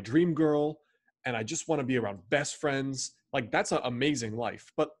with my dream girl. And I just want to be around best friends. Like, that's an amazing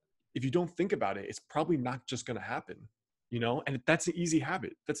life. But if you don't think about it, it's probably not just going to happen, and that's an easy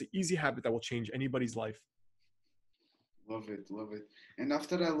habit. That's an easy habit that will change anybody's life. Love it, love it. And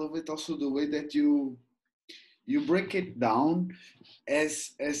after, I love it also the way that you break it down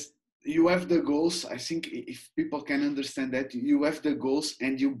as you have the goals. I think if people can understand that you have the goals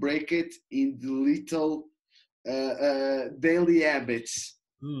and you break it in the little daily habits.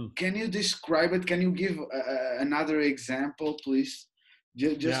 Mm, Can you describe it? Can you give another example, please?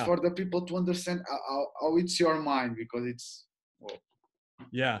 Just yeah. for the people to understand how it's your mind, because it's, well.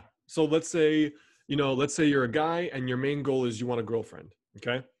 Yeah. So let's say you're a guy and your main goal is you want a girlfriend.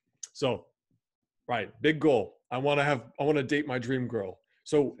 Okay. So, right, big goal. I want to date my dream girl.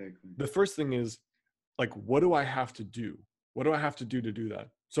 So Exactly. the first thing is like, what do I have to do? What do I have to do that?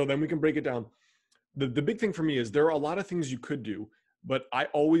 So then we can break it down. The big thing for me is there are a lot of things you could do, but I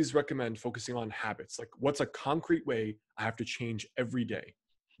always recommend focusing on habits. Like what's a concrete way I have to change every day?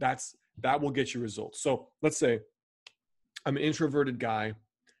 That will get you results. So let's say I'm an introverted guy.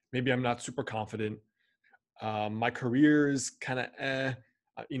 Maybe I'm not super confident. My career is kind of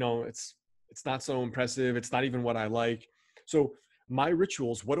it's not so impressive. It's not even what I like. So my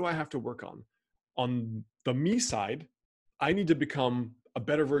rituals, what do I have to work on? On the me side, I need to become a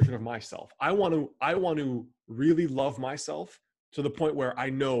better version of myself. I want to really love myself to the point where I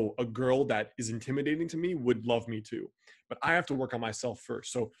know a girl that is intimidating to me would love me too. But I have to work on myself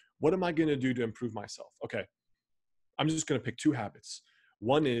first. So what am I going to do to improve myself? Okay, I'm just going to pick two habits.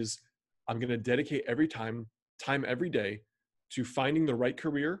 One is I'm going to dedicate time every day to finding the right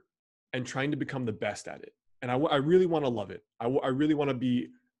career and trying to become the best at it. And I really want to love it. I really want to be,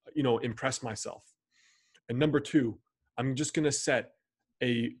 impress myself. And number two, I'm just going to set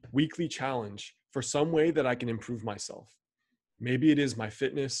a weekly challenge for some way that I can improve myself. Maybe it is my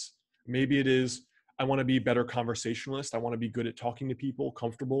fitness. Maybe it is I want to be a better conversationalist. I want to be good at talking to people,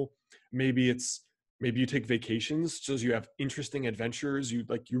 comfortable. Maybe you take vacations so you have interesting adventures. You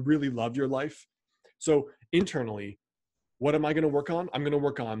really love your life. So internally, what am I going to work on? I'm going to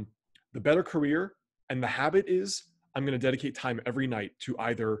work on the better career. And the habit is I'm going to dedicate time every night to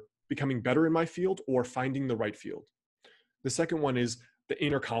either becoming better in my field or finding the right field. The second one is the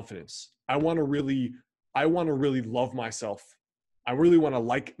inner confidence. I want to really love myself. I really want to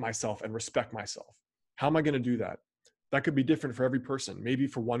like myself and respect myself. How am I going to do that? That could be different for every person. Maybe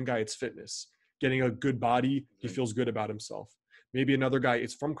for one guy, it's fitness, getting a good body. He feels good about himself. Maybe another guy,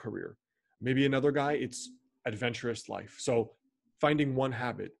 it's from career. Maybe another guy, it's adventurous life. So finding one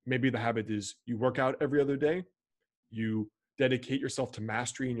habit, maybe the habit is you work out every other day, you dedicate yourself to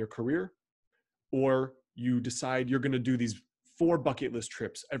mastery in your career, or you decide you're going to do these 4 bucket list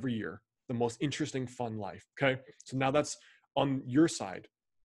trips every year, the most interesting, fun life. Okay. So now that's on your side.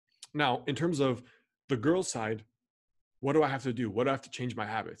 Now, in terms of the girl side, what do I have to do? What do I have to change my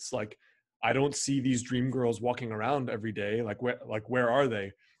habits? Like, I don't see these dream girls walking around every day. Where are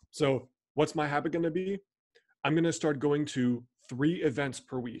they? So what's my habit going to be? I'm going to start going to 3 events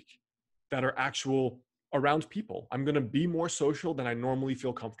per week that are actual around people. I'm going to be more social than I normally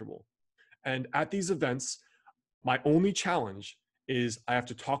feel comfortable. And at these events, my only challenge is I have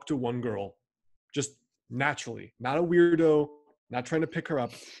to talk to one girl just naturally, not a weirdo, not trying to pick her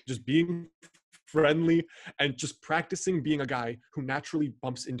up, just being friendly and just practicing being a guy who naturally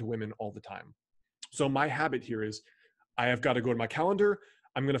bumps into women all the time. So my habit here is I have got to go to my calendar.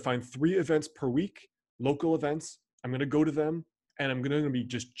 I'm going to find 3 events per week, local events. I'm going to go to them and I'm going to be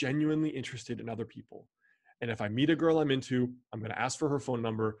just genuinely interested in other people. And if I meet a girl I'm into, I'm going to ask for her phone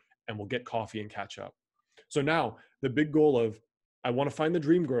number and we'll get coffee and catch up. So now the big goal of I want to find the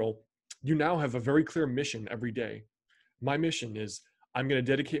dream girl, you now have a very clear mission every day. My mission is I'm going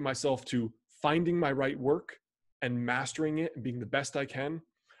to dedicate myself to finding my right work and mastering it and being the best I can.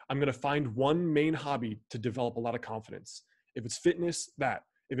 I'm going to find one main hobby to develop a lot of confidence. If it's fitness, that.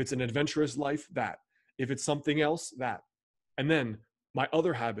 If it's an adventurous life, that. If it's something else, that. And then my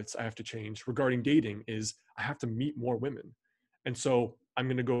other habits I have to change regarding dating is I have to meet more women. And so I'm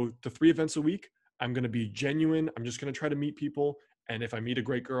going to go to 3 events a week. I'm going to be genuine. I'm just going to try to meet people. And if I meet a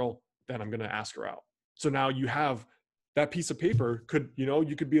great girl, then I'm going to ask her out. So now you have that piece of paper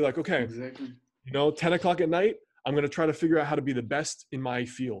you could be like, okay, Exactly. 10 o'clock at night, I'm going to try to figure out how to be the best in my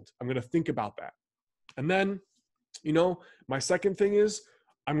field. I'm going to think about that. And then, my second thing is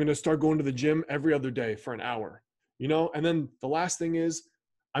I'm going to start going to the gym every other day for an hour, and then the last thing is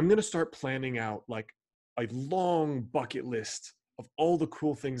I'm going to start planning out like a long bucket list of all the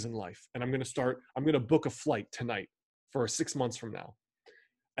cool things in life. And I'm going to book a flight tonight for 6 months from now.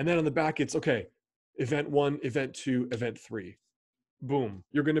 And then on the back, it's okay, event 1, event 2, event 3. Boom.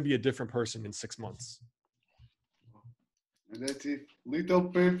 You're going to be a different person in 6 months. And that's it. Little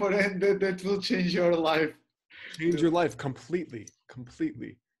paper, and that will change your life. Change your life completely,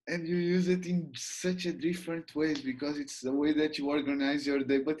 completely. And you use it in such a different ways because it's the way that you organize your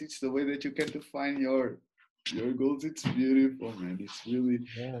day, but it's the way that you can define your goals. It's beautiful, man. It's really,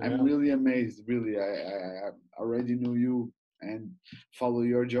 Yeah, I'm yeah. really amazed. Really, I already knew you and follow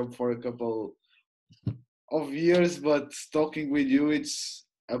your job for a couple of years, but talking with you, it's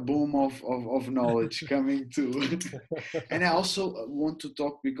a boom of knowledge coming too. And I also want to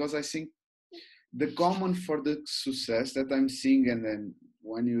talk because I think the common for the success that I'm seeing, and then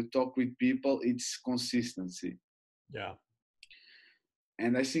when you talk with people, it's consistency. Yeah.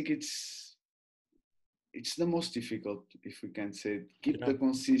 And I think it's the most difficult, if we can say it. Keep Yeah. the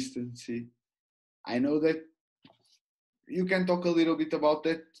consistency. I know that you can talk a little bit about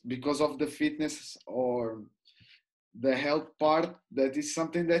that because of the fitness or the health part. That is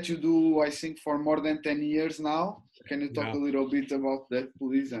something that you do, I think, for more than 10 years now. Can you talk Yeah. a little bit about that,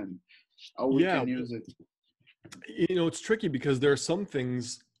 please, and how we Yeah. can use it? You know, it's tricky because there are some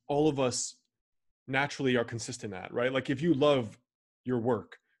things all of us naturally are consistent at, right? Like if you love your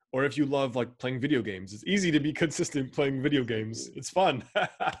work or if you love like playing video games, it's easy to be consistent playing video games. Exactly. It's fun.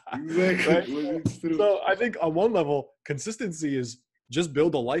 Exactly, Right? but it's true. So I think on one level, consistency is just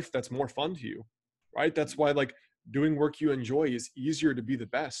build a life that's more fun to you, right? That's why like doing work you enjoy is easier to be the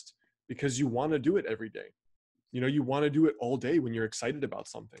best because you want to do it every day. You know, you want to do it all day when you're excited about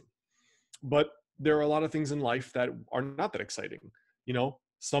something. But there are a lot of things in life that are not that exciting. You know,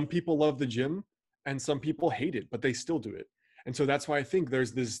 some people love the gym and some people hate it, but they still do it. And so that's why I think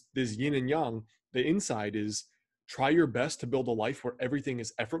there's this yin and yang. The inside is try your best to build a life where everything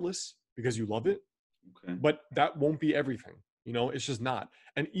is effortless because you love it, Okay. but that won't be everything. You know, it's just not.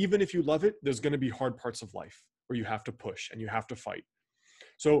 And even if you love it, there's going to be hard parts of life where you have to push and you have to fight.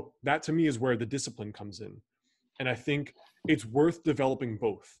 So that to me is where the discipline comes in. And I think it's worth developing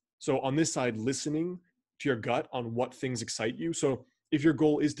both. So on this side, listening to your gut on what things excite you. So if your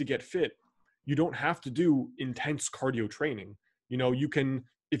goal is to get fit, you don't have to do intense cardio training. You know, you can,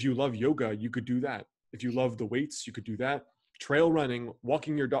 if you love yoga, you could do that. If you love the weights, you could do that. Trail running,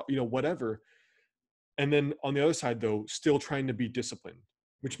 walking your dog, you know, whatever. And then on the other side, though, still trying to be disciplined,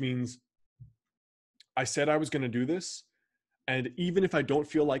 which means I said I was going to do this. And even if I don't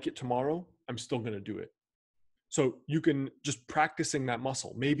feel like it tomorrow, I'm still going to do it. So you can just practicing that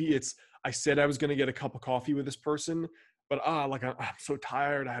muscle. Maybe it's, I said I was going to get a cup of coffee with this person, but like I'm so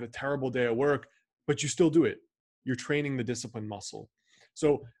tired. I had a terrible day at work, but you still do it. You're training the discipline muscle.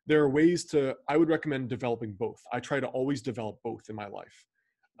 So there are ways to, I would recommend developing both. I try to always develop both in my life.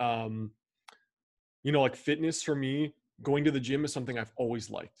 Um, you know, like fitness for me, going to the gym is something I've always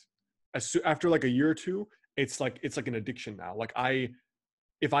liked. After like a year or two, it's like an addiction now. Like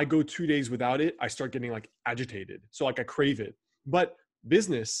if I go 2 days without it, I start getting like agitated. So like I crave it. But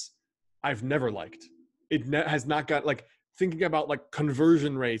business, I've never liked. It has not got like thinking about like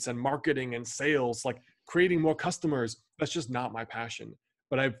conversion rates and marketing and sales, like creating more customers. That's just not my passion.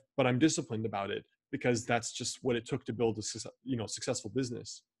 But I'm disciplined about it because that's just what it took to build a successful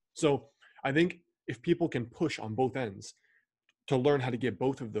business. So I think if people can push on both ends to learn how to get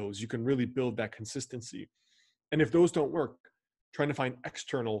both of those, you can really build that consistency. And if those don't work, trying to find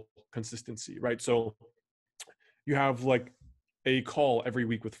external consistency, right? So you have like a call every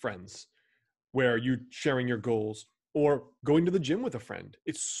week with friends where you're sharing your goals or going to the gym with a friend.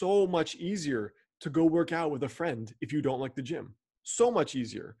 It's so much easier to go work out with a friend if you don't like the gym. So much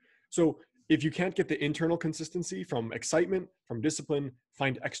easier. So if you can't get the internal consistency from excitement, from discipline,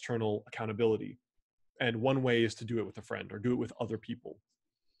 find external accountability. And one way is to do it with a friend or do it with other people.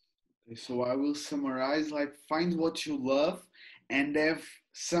 Okay, so I will summarize, like, find what you love and have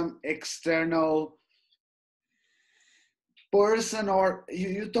some external person, or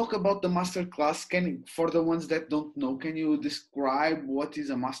you talk about the master class. For the ones that don't know, can you describe what is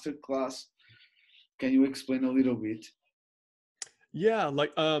a master class? Can you explain a little bit? Yeah,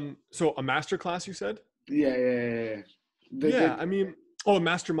 like so a master class you said? Yeah. Yeah, I mean, oh, a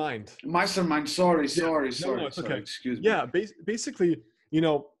mastermind. Mastermind. Yeah. No, it's Sorry. okay. Excuse me. Yeah, basically, you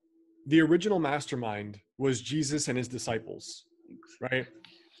know, the original mastermind was Jesus and his disciples, right?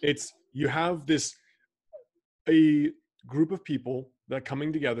 It's you have a group of people that are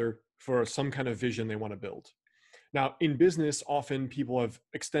coming together for some kind of vision they want to build. Now, in business, often people have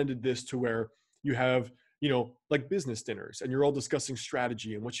extended this to where you have, you know, like business dinners and you're all discussing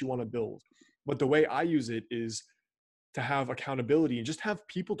strategy and what you want to build. But the way I use it is to have accountability and just have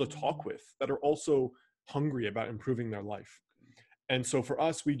people to talk with that are also hungry about improving their life. And so for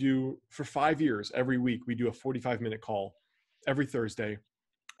us, we do for 5 years, every week, we do a 45-minute call every Thursday.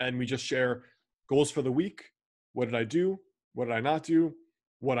 And we just share goals for the week. What did I do? What did I not do?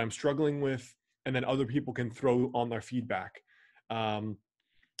 What I'm struggling with. And then other people can throw on their feedback. Um,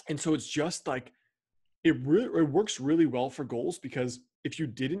 and so it's just like, it works really well for goals because if you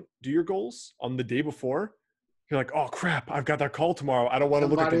didn't do your goals on the day before, you're like, oh crap, I've got that call tomorrow. I don't want to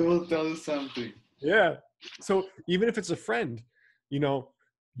look at Somebody the will tell you something. yeah. So even if it's a friend, you know,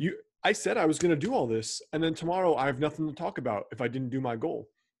 I said I was going to do all this, and then tomorrow I have nothing to talk about if I didn't do my goal.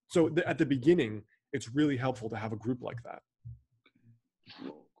 So at the beginning, it's really helpful to have a group like that.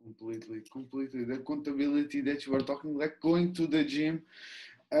 Completely. The accountability that you were talking, like going to the gym.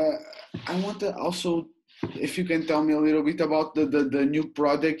 Uh, I want to also, if you can tell me a little bit about the new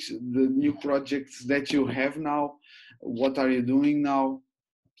projects that you have now. What are you doing now,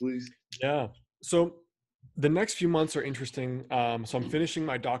 please? Yeah. So the next few months are interesting. So I'm finishing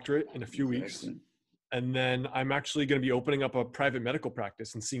my doctorate in a few weeks, Exactly. and then I'm actually going to be opening up a private medical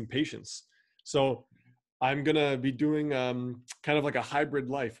practice and seeing patients. So I'm going to be doing kind of like a hybrid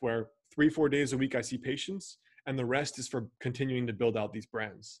life where 3-4 days a week I see patients, and the rest is for continuing to build out these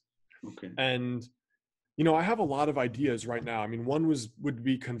brands. Okay. And I have a lot of ideas right now. I mean, one would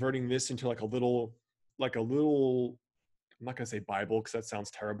be converting this into like a little. I'm not gonna say Bible because that sounds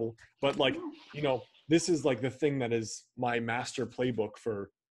terrible, but like, this is like the thing that is my master playbook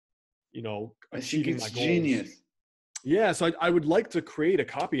for, I think achieving it's my goals. genius. Yeah, so I would like to create a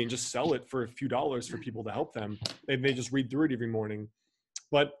copy and just sell it for a few dollars for people to help them. They just read through it every morning.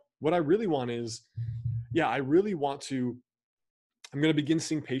 But what I really want is, yeah, I really want to. I'm going to begin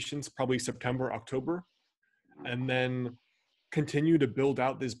seeing patients probably September, October, and then continue to build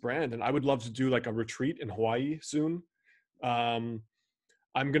out this brand. And I would love to do like a retreat in Hawaii soon. Um,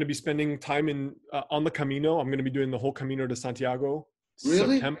 I'm going to be spending time on the Camino. I'm going to be doing the whole Camino de Santiago,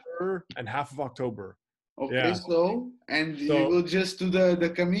 Really? September and half of October. Okay, Yeah. so and you So will just do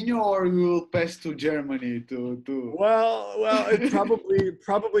the Camino, or you will pass to Germany to well, it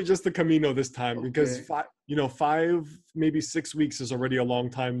probably just the Camino this time because okay, 5, maybe 6 weeks is already a long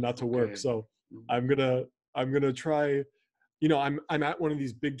time not to work. okay. So I'm gonna try. I'm at one of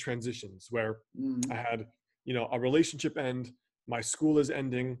these big transitions where I Mm, had a relationship end. My school is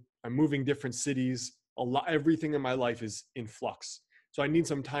ending. I'm moving different cities. Everything in my life is in flux. So I need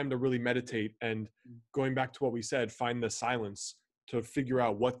some time to really meditate and, going back to what we said, find the silence to figure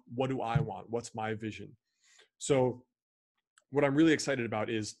out what do I want? What's my vision? So what I'm really excited about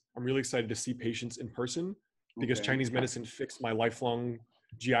is I'm really excited to see patients in person because okay, Chinese medicine fixed my lifelong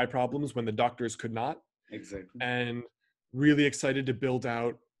GI problems when the doctors could not, exactly. and really excited to build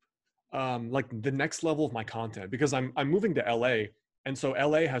out like the next level of my content because I'm moving to LA, and so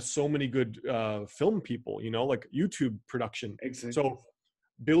LA has so many good film people, like YouTube production. Exactly. So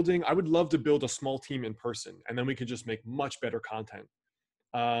I would love to build a small team in person, and then we could just make much better content.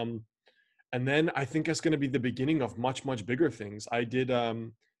 Um, and then I think it's going to be the beginning of much, much bigger things. I did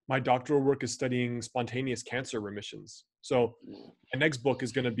my doctoral work is studying spontaneous cancer remissions. So my next book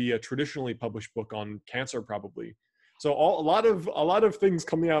is going to be a traditionally published book on cancer, probably. So a lot of things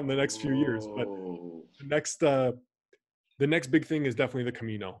coming out in the next few years. But Oh, the next big thing is definitely the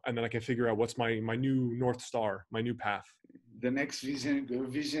Camino, and then I can figure out what's my new North Star, my new path. the next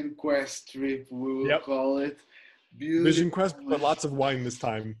Vision Quest trip, we will Yep, call it. Beautiful. Vision Quest, but lots of wine this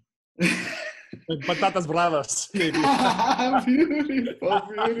time. And patatas bravas, maybe. Beautiful,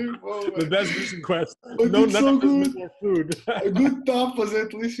 beautiful, The man. best Vision Quest. But No, it's none so of this, no good. more food. A good tapas,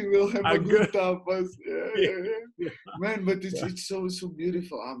 at least you will have a I'm good good. tapas. Yeah, Yeah, yeah, yeah. yeah, Man, but it's yeah. it's so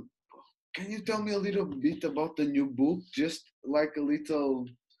beautiful. Can you tell me a little bit about the new book? Just like a little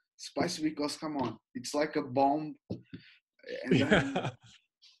spice, because come on, it's like a bomb, and I'm Yeah.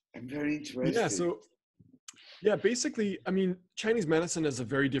 I'm very Yeah. interested. So, yeah, basically, I mean, Chinese medicine has a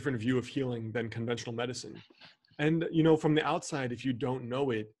very different view of healing than conventional medicine. And, from the outside, if you don't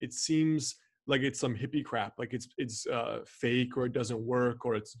know it, it seems like it's some hippie crap, like it's fake, or it doesn't work,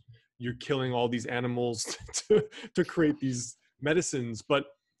 or it's you're killing all these animals to create these medicines. But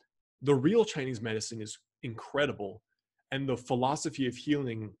the real Chinese medicine is incredible, and the philosophy of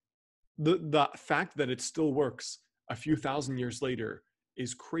healing, the fact that it still works a few thousand years later,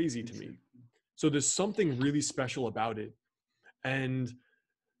 is crazy to me. Exactly. So there's something really special about it. And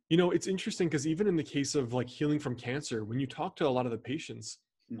it's interesting because even in the case of like healing from cancer, when you talk to a lot of the patients,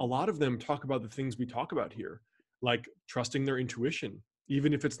 a Hmm. lot of them talk about the things we talk about here, like trusting their intuition,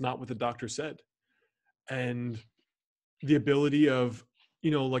 even if it's not what the doctor said. And the ability of,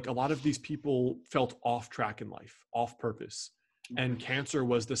 like a lot of these people felt off track in life, off purpose. And Okay. cancer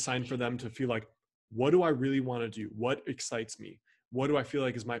was the sign for them to feel like, what do I really want to do? What excites me? What do I feel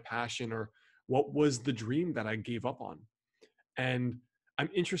like is my passion? Or what was the dream that I gave up on? And I'm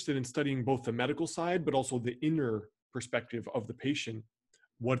interested in studying both the medical side, but also the inner perspective of the patient,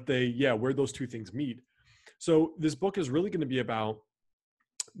 where those two things meet. So this book is really going to be about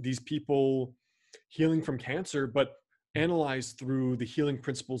these people healing from cancer, but analyzed through the healing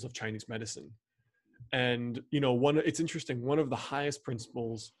principles of Chinese medicine. And it's interesting. One of the highest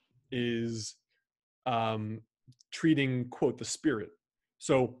principles is um, treating, quote, the spirit.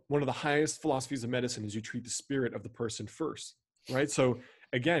 So one of the highest philosophies of medicine is you treat the spirit of the person first, right? So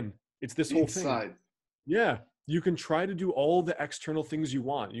again, it's this whole thing. Inside. Yeah, you can try to do all the external things you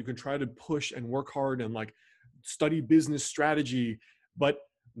want. You can try to push and work hard and like study business strategy, but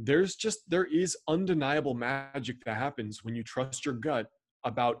there is undeniable magic that happens when you trust your gut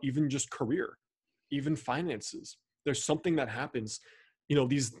about even just career, even finances. There's something that happens, you know,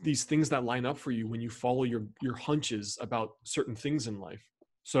 these things that line up for you when you follow your hunches about certain things in life.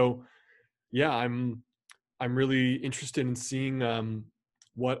 So yeah, I'm really interested in seeing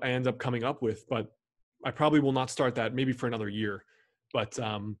what I end up coming up with, but I probably will not start that maybe for another year, but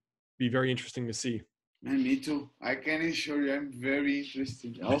be very interesting to see. And me too. I can assure you, I'm very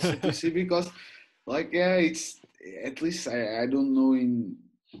interested also to see because, like, yeah, it's at least I don't know in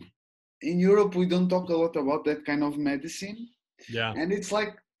Europe we don't talk a lot about that kind of medicine, Yeah, and it's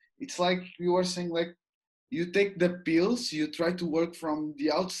like you were saying, like you take the pills, you try to work from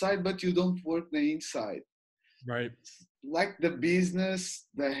the outside, but you don't work the inside. right. Like the business,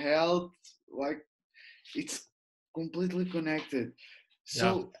 the health, like it's completely connected. Yeah. So,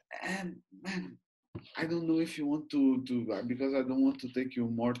 and man, I don't know if you want to because I don't want to take you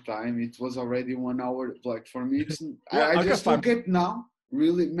more time. It was already 1 hour. Like for me, it's Yeah, I I've got just five. look at now,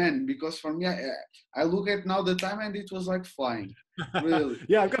 really, man. Because for me, I look at now the time and it was like flying, really.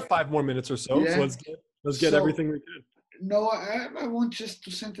 Yeah, I've got 5 more minutes or so. So Yeah. let's get So everything we can. no, I want just to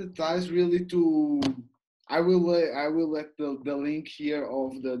synthesize really to. I will let the link here of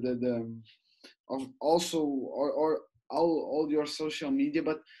the of also or all your social media,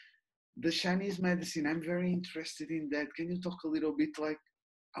 but the Chinese medicine, I'm very interested in that. Can you talk a little bit like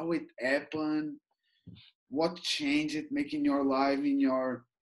how it happened, what changed it making your life in your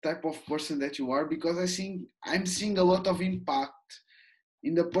type of person that you are? Because I'm seeing a lot of impact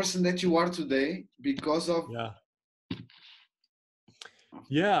in the person that you are today because Yeah. of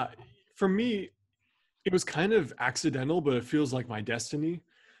Yeah. For me, it was kind of accidental, but it feels like my destiny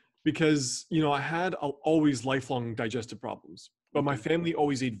because, you know, I had always lifelong digestive problems, but my okay. family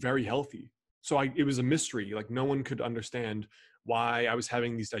always ate very healthy. So it was a mystery. Like no one could understand why I was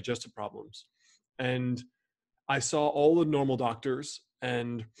having these digestive problems. And I saw all the normal doctors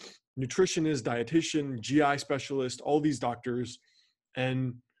and nutritionist, dietitian, GI specialist, all these doctors, and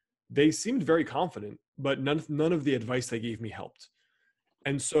they seemed very confident, but none of the advice they gave me helped.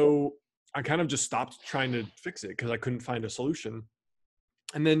 And so I kind of just stopped trying to fix it because I couldn't find a solution.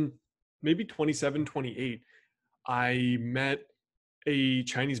 And then maybe 27, 28, I met a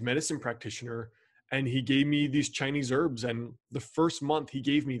Chinese medicine practitioner and he gave me these Chinese herbs. And the first month he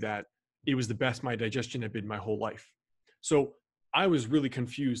gave me that, it was the best my digestion had been my whole life. So I was really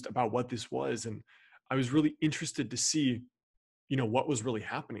confused about what this was. And I was really interested to see, you know, what was really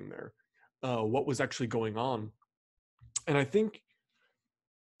happening there, what was actually going on. And I think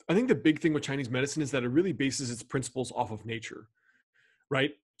the big thing with Chinese medicine is that it really bases its principles off of nature,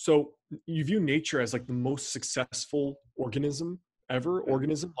 right? So you view nature as like the most successful organism,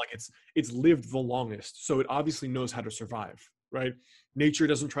 like it's lived the longest, so it obviously knows how to survive, right? Nature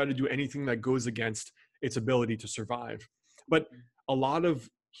doesn't try to do anything that goes against its ability to survive. But a lot of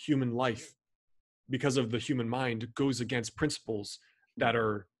human life, because of the human mind, goes against principles that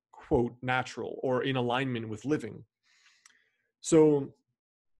are quote natural or in alignment with living. So,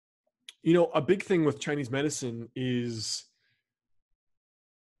 you know, a big thing with Chinese medicine is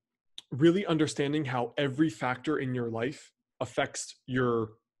really understanding how every factor in your life affects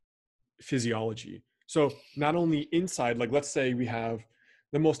your physiology. So not only inside, like let's say we have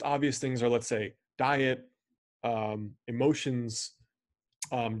the most obvious things are, let's say, diet, emotions,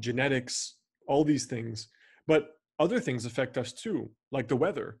 genetics, all these things, but other things affect us too, like the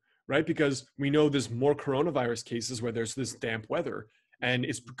weather, right? Because we know there's more coronavirus cases where there's this damp weather and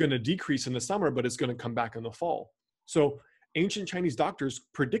it's going to decrease in the summer, but it's going to come back in the fall. So ancient Chinese doctors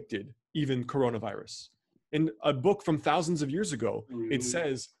predicted even coronavirus. In a book from thousands of years ago, it Really?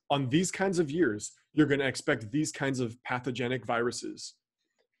 says on these kinds of years, you're going to expect these kinds of pathogenic viruses.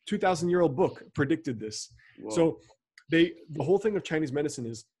 2,000-year-old book predicted this. Wow. So the whole thing of Chinese medicine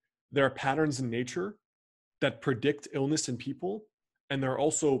is there are patterns in nature that predict illness in people, and there are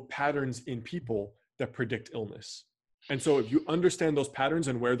also patterns in people that predict illness. And so if you understand those patterns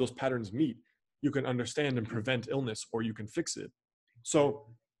and where those patterns meet, you can understand and prevent illness, or you can fix it. So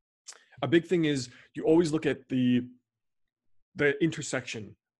a big thing is you always look at the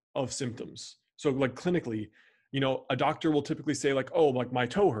intersection of symptoms. So like clinically, you know, a doctor will typically say like, oh, like my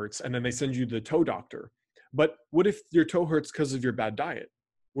toe hurts, and then they send you the toe doctor. But what if your toe hurts because of your bad diet?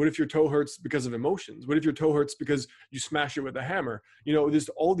 What if your toe hurts because of emotions? What if your toe hurts because you smash it with a hammer? You know, there's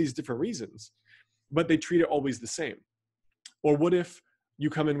all these different reasons, but they treat it always the same. Or what if you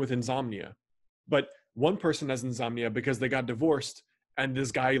come in with insomnia, but one person has insomnia because they got divorced and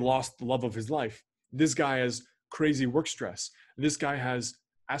this guy lost the love of his life. This guy has crazy work stress. This guy has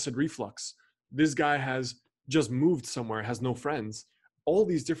acid reflux. This guy has just moved somewhere, has no friends. All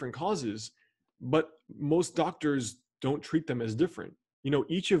these different causes, but most doctors don't treat them as different. You know,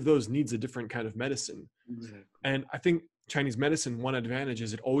 each of those needs a different kind of medicine. Exactly. And I think Chinese medicine, one advantage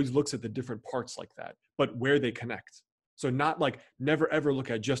is it always looks at the different parts like that, but where they connect. So not like never ever look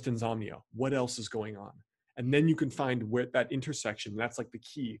at just insomnia. What else is going on? And then you can find where that intersection, that's like the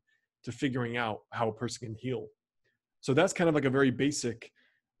key to figuring out how a person can heal. So that's kind of like a very basic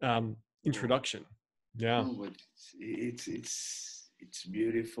introduction. Yeah. No, but it's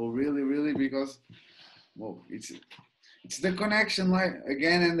beautiful, really, really, because well, it's the connection, like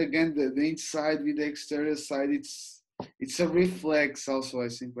again and again, the inside with the exterior side. It's a reflex. Also, I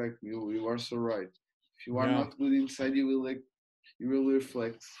think like you are so right. If you are Yeah. not good inside, you will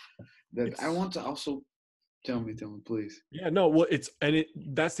reflect that. I It's want to also tell me, please. Yeah, no, well,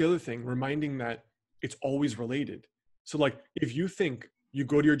 that's the other thing, reminding that it's always related. So, like, if you think you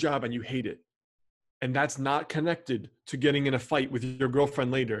go to your job and you hate it, and that's not connected to getting in a fight with your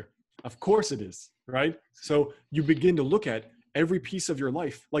girlfriend later, of course it is, right? So, you begin to look at every piece of your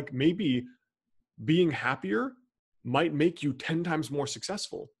life. Like, maybe being happier might make you 10 times more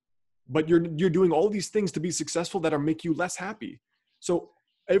successful, but you're doing all these things to be successful that are make you less happy. So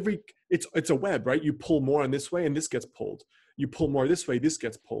it's a web, right? You pull more on this way and this gets pulled. You pull more this way, this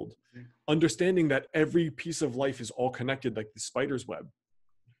gets pulled. Understanding that every piece of life is all connected like the spider's web.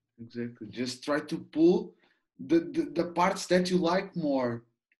 Exactly. Just try to pull the parts that you like more,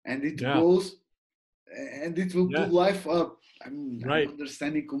 and it Yeah. goes, and it will pull Yeah. life up. I'm Right.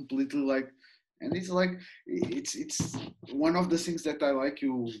 understanding completely, like, and it's like it's one of the things that I like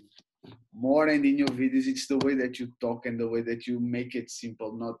you more, and in your videos, it's the way that you talk and the way that you make it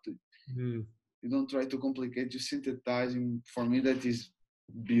simple. Not to, Mm. you don't try to complicate. You synthesizing. For me, that is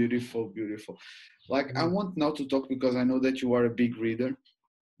beautiful, beautiful. Like I Mm. want now to talk because I know that you are a big reader,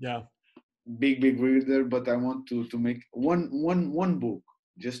 Yeah. big reader, but I want to make one book,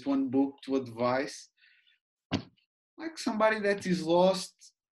 just one book to advise like somebody that is lost,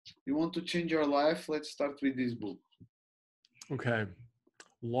 you want to change your life. Let's start with this book. Okay.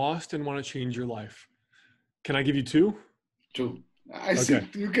 Lost and want to change your life. Can I give you two? Two. I Okay.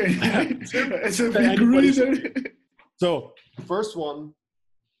 think you can. Two As a that big anybody should reader. read. So the first one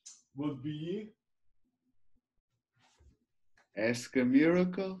would be, Ask a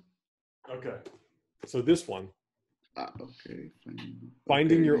miracle. okay, so this one, Okay, fine.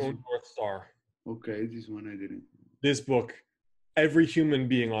 Finding Okay, Your this Own one. North Star. Okay, this one I didn't. This book, every human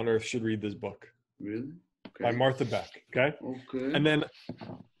being on earth should read this book, Really? by Okay. Martha Beck. Okay. Okay. And then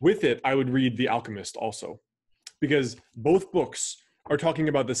with it, I would read The Alchemist also, because both books are talking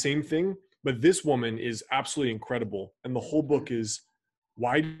about the same thing, but this woman is absolutely incredible. And the whole book is,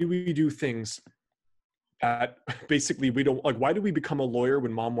 why do we do things that basically we don't like? Why do we become a lawyer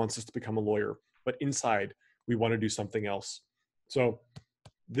when mom wants us to become a lawyer, but inside we want to do something else? So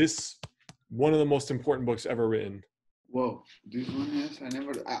this, one of the most important books ever written. Whoa, this one, yes, I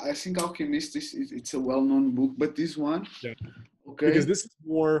never. I think Alchemist it's a well-known book, but this one, Yeah. Because okay, this is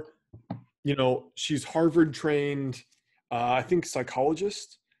more, you know, she's Harvard trained, I think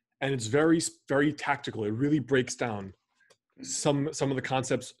psychologist, and it's very tactical. It really breaks down some of the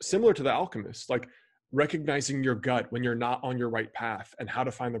concepts similar to The Alchemist, like recognizing your gut when you're not on your right path and how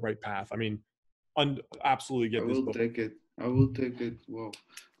to find the right path. I mean, absolutely I get this will book. take it. I will take it. Wow.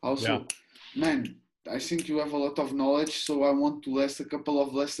 Yeah. Also, man, I think you have a lot of knowledge, so I want to list a couple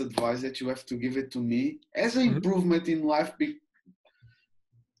of less advice that you have to give it to me as an Mhm. improvement in life,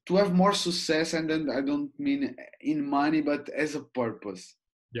 to have more success. And then I don't mean in money, but as a purpose.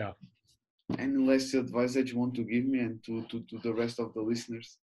 Yeah. Any less advice that you want to give me and to the rest of the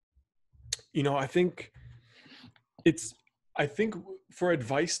listeners? You know, it's, I think for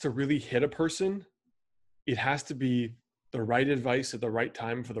advice to really hit a person, it has to be the right advice at the right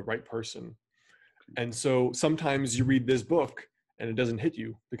time for the right person. And so sometimes you read this book and it doesn't hit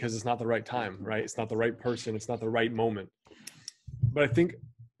you because it's not the right time, right? It's not the right person. It's not the right moment. But I think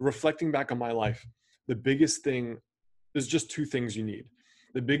reflecting back on my life, the biggest thing, there's just two things you need.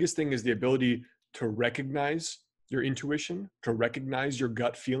 The biggest thing is the ability to recognize your intuition, to recognize your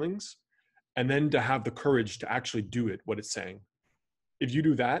gut feelings, and then to have the courage to actually do it, what it's saying. If you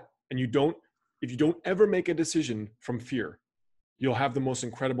do that and if you don't ever make a decision from fear, you'll have the most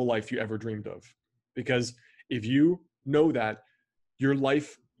incredible life you ever dreamed of. Because if you know that your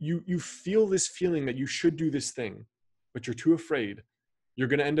life, you feel this feeling that you should do this thing, but you're too afraid, you're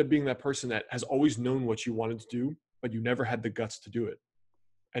going to end up being that person that has always known what you wanted to do, but you never had the guts to do it.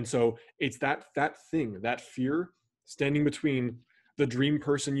 And so it's that thing, that fear, standing between the dream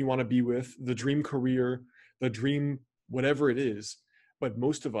person you want to be with, the dream career, the dream, whatever it is. But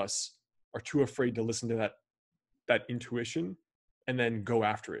most of us are too afraid to listen to that intuition and then go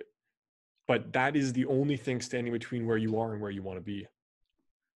after it. But that is the only thing standing between where you are and where you want to be.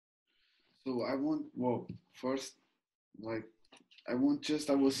 So I want, well, first, like, I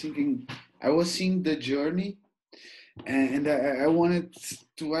was thinking, I was seeing the journey, and I wanted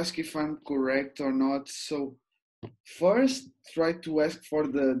to ask if I'm correct or not. So first, try to ask for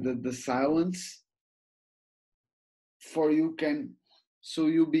the silence for you can, so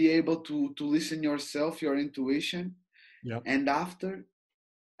you'll be able to listen yourself, your intuition, Yeah. and after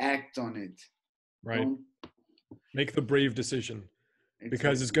act on it. Right. Don't Make the brave decision,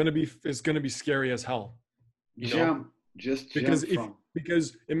 because exactly it's gonna be scary as hell, you know? jump, just Because jump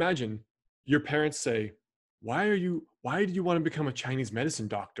from. imagine your parents say, why do you want to become a Chinese medicine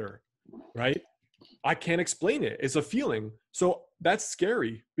doctor? Right? I can't explain it. It's a feeling. So that's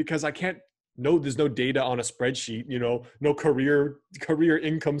scary because I can't know, there's no data on a spreadsheet, no career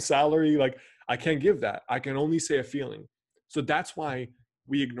income salary. Like I can't give that. I can only say a feeling. So that's why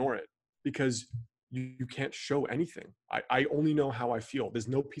we ignore it, because you can't show anything. I only know how I feel. There's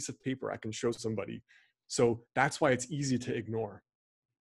no piece of paper I can show somebody. So that's why it's easy to ignore.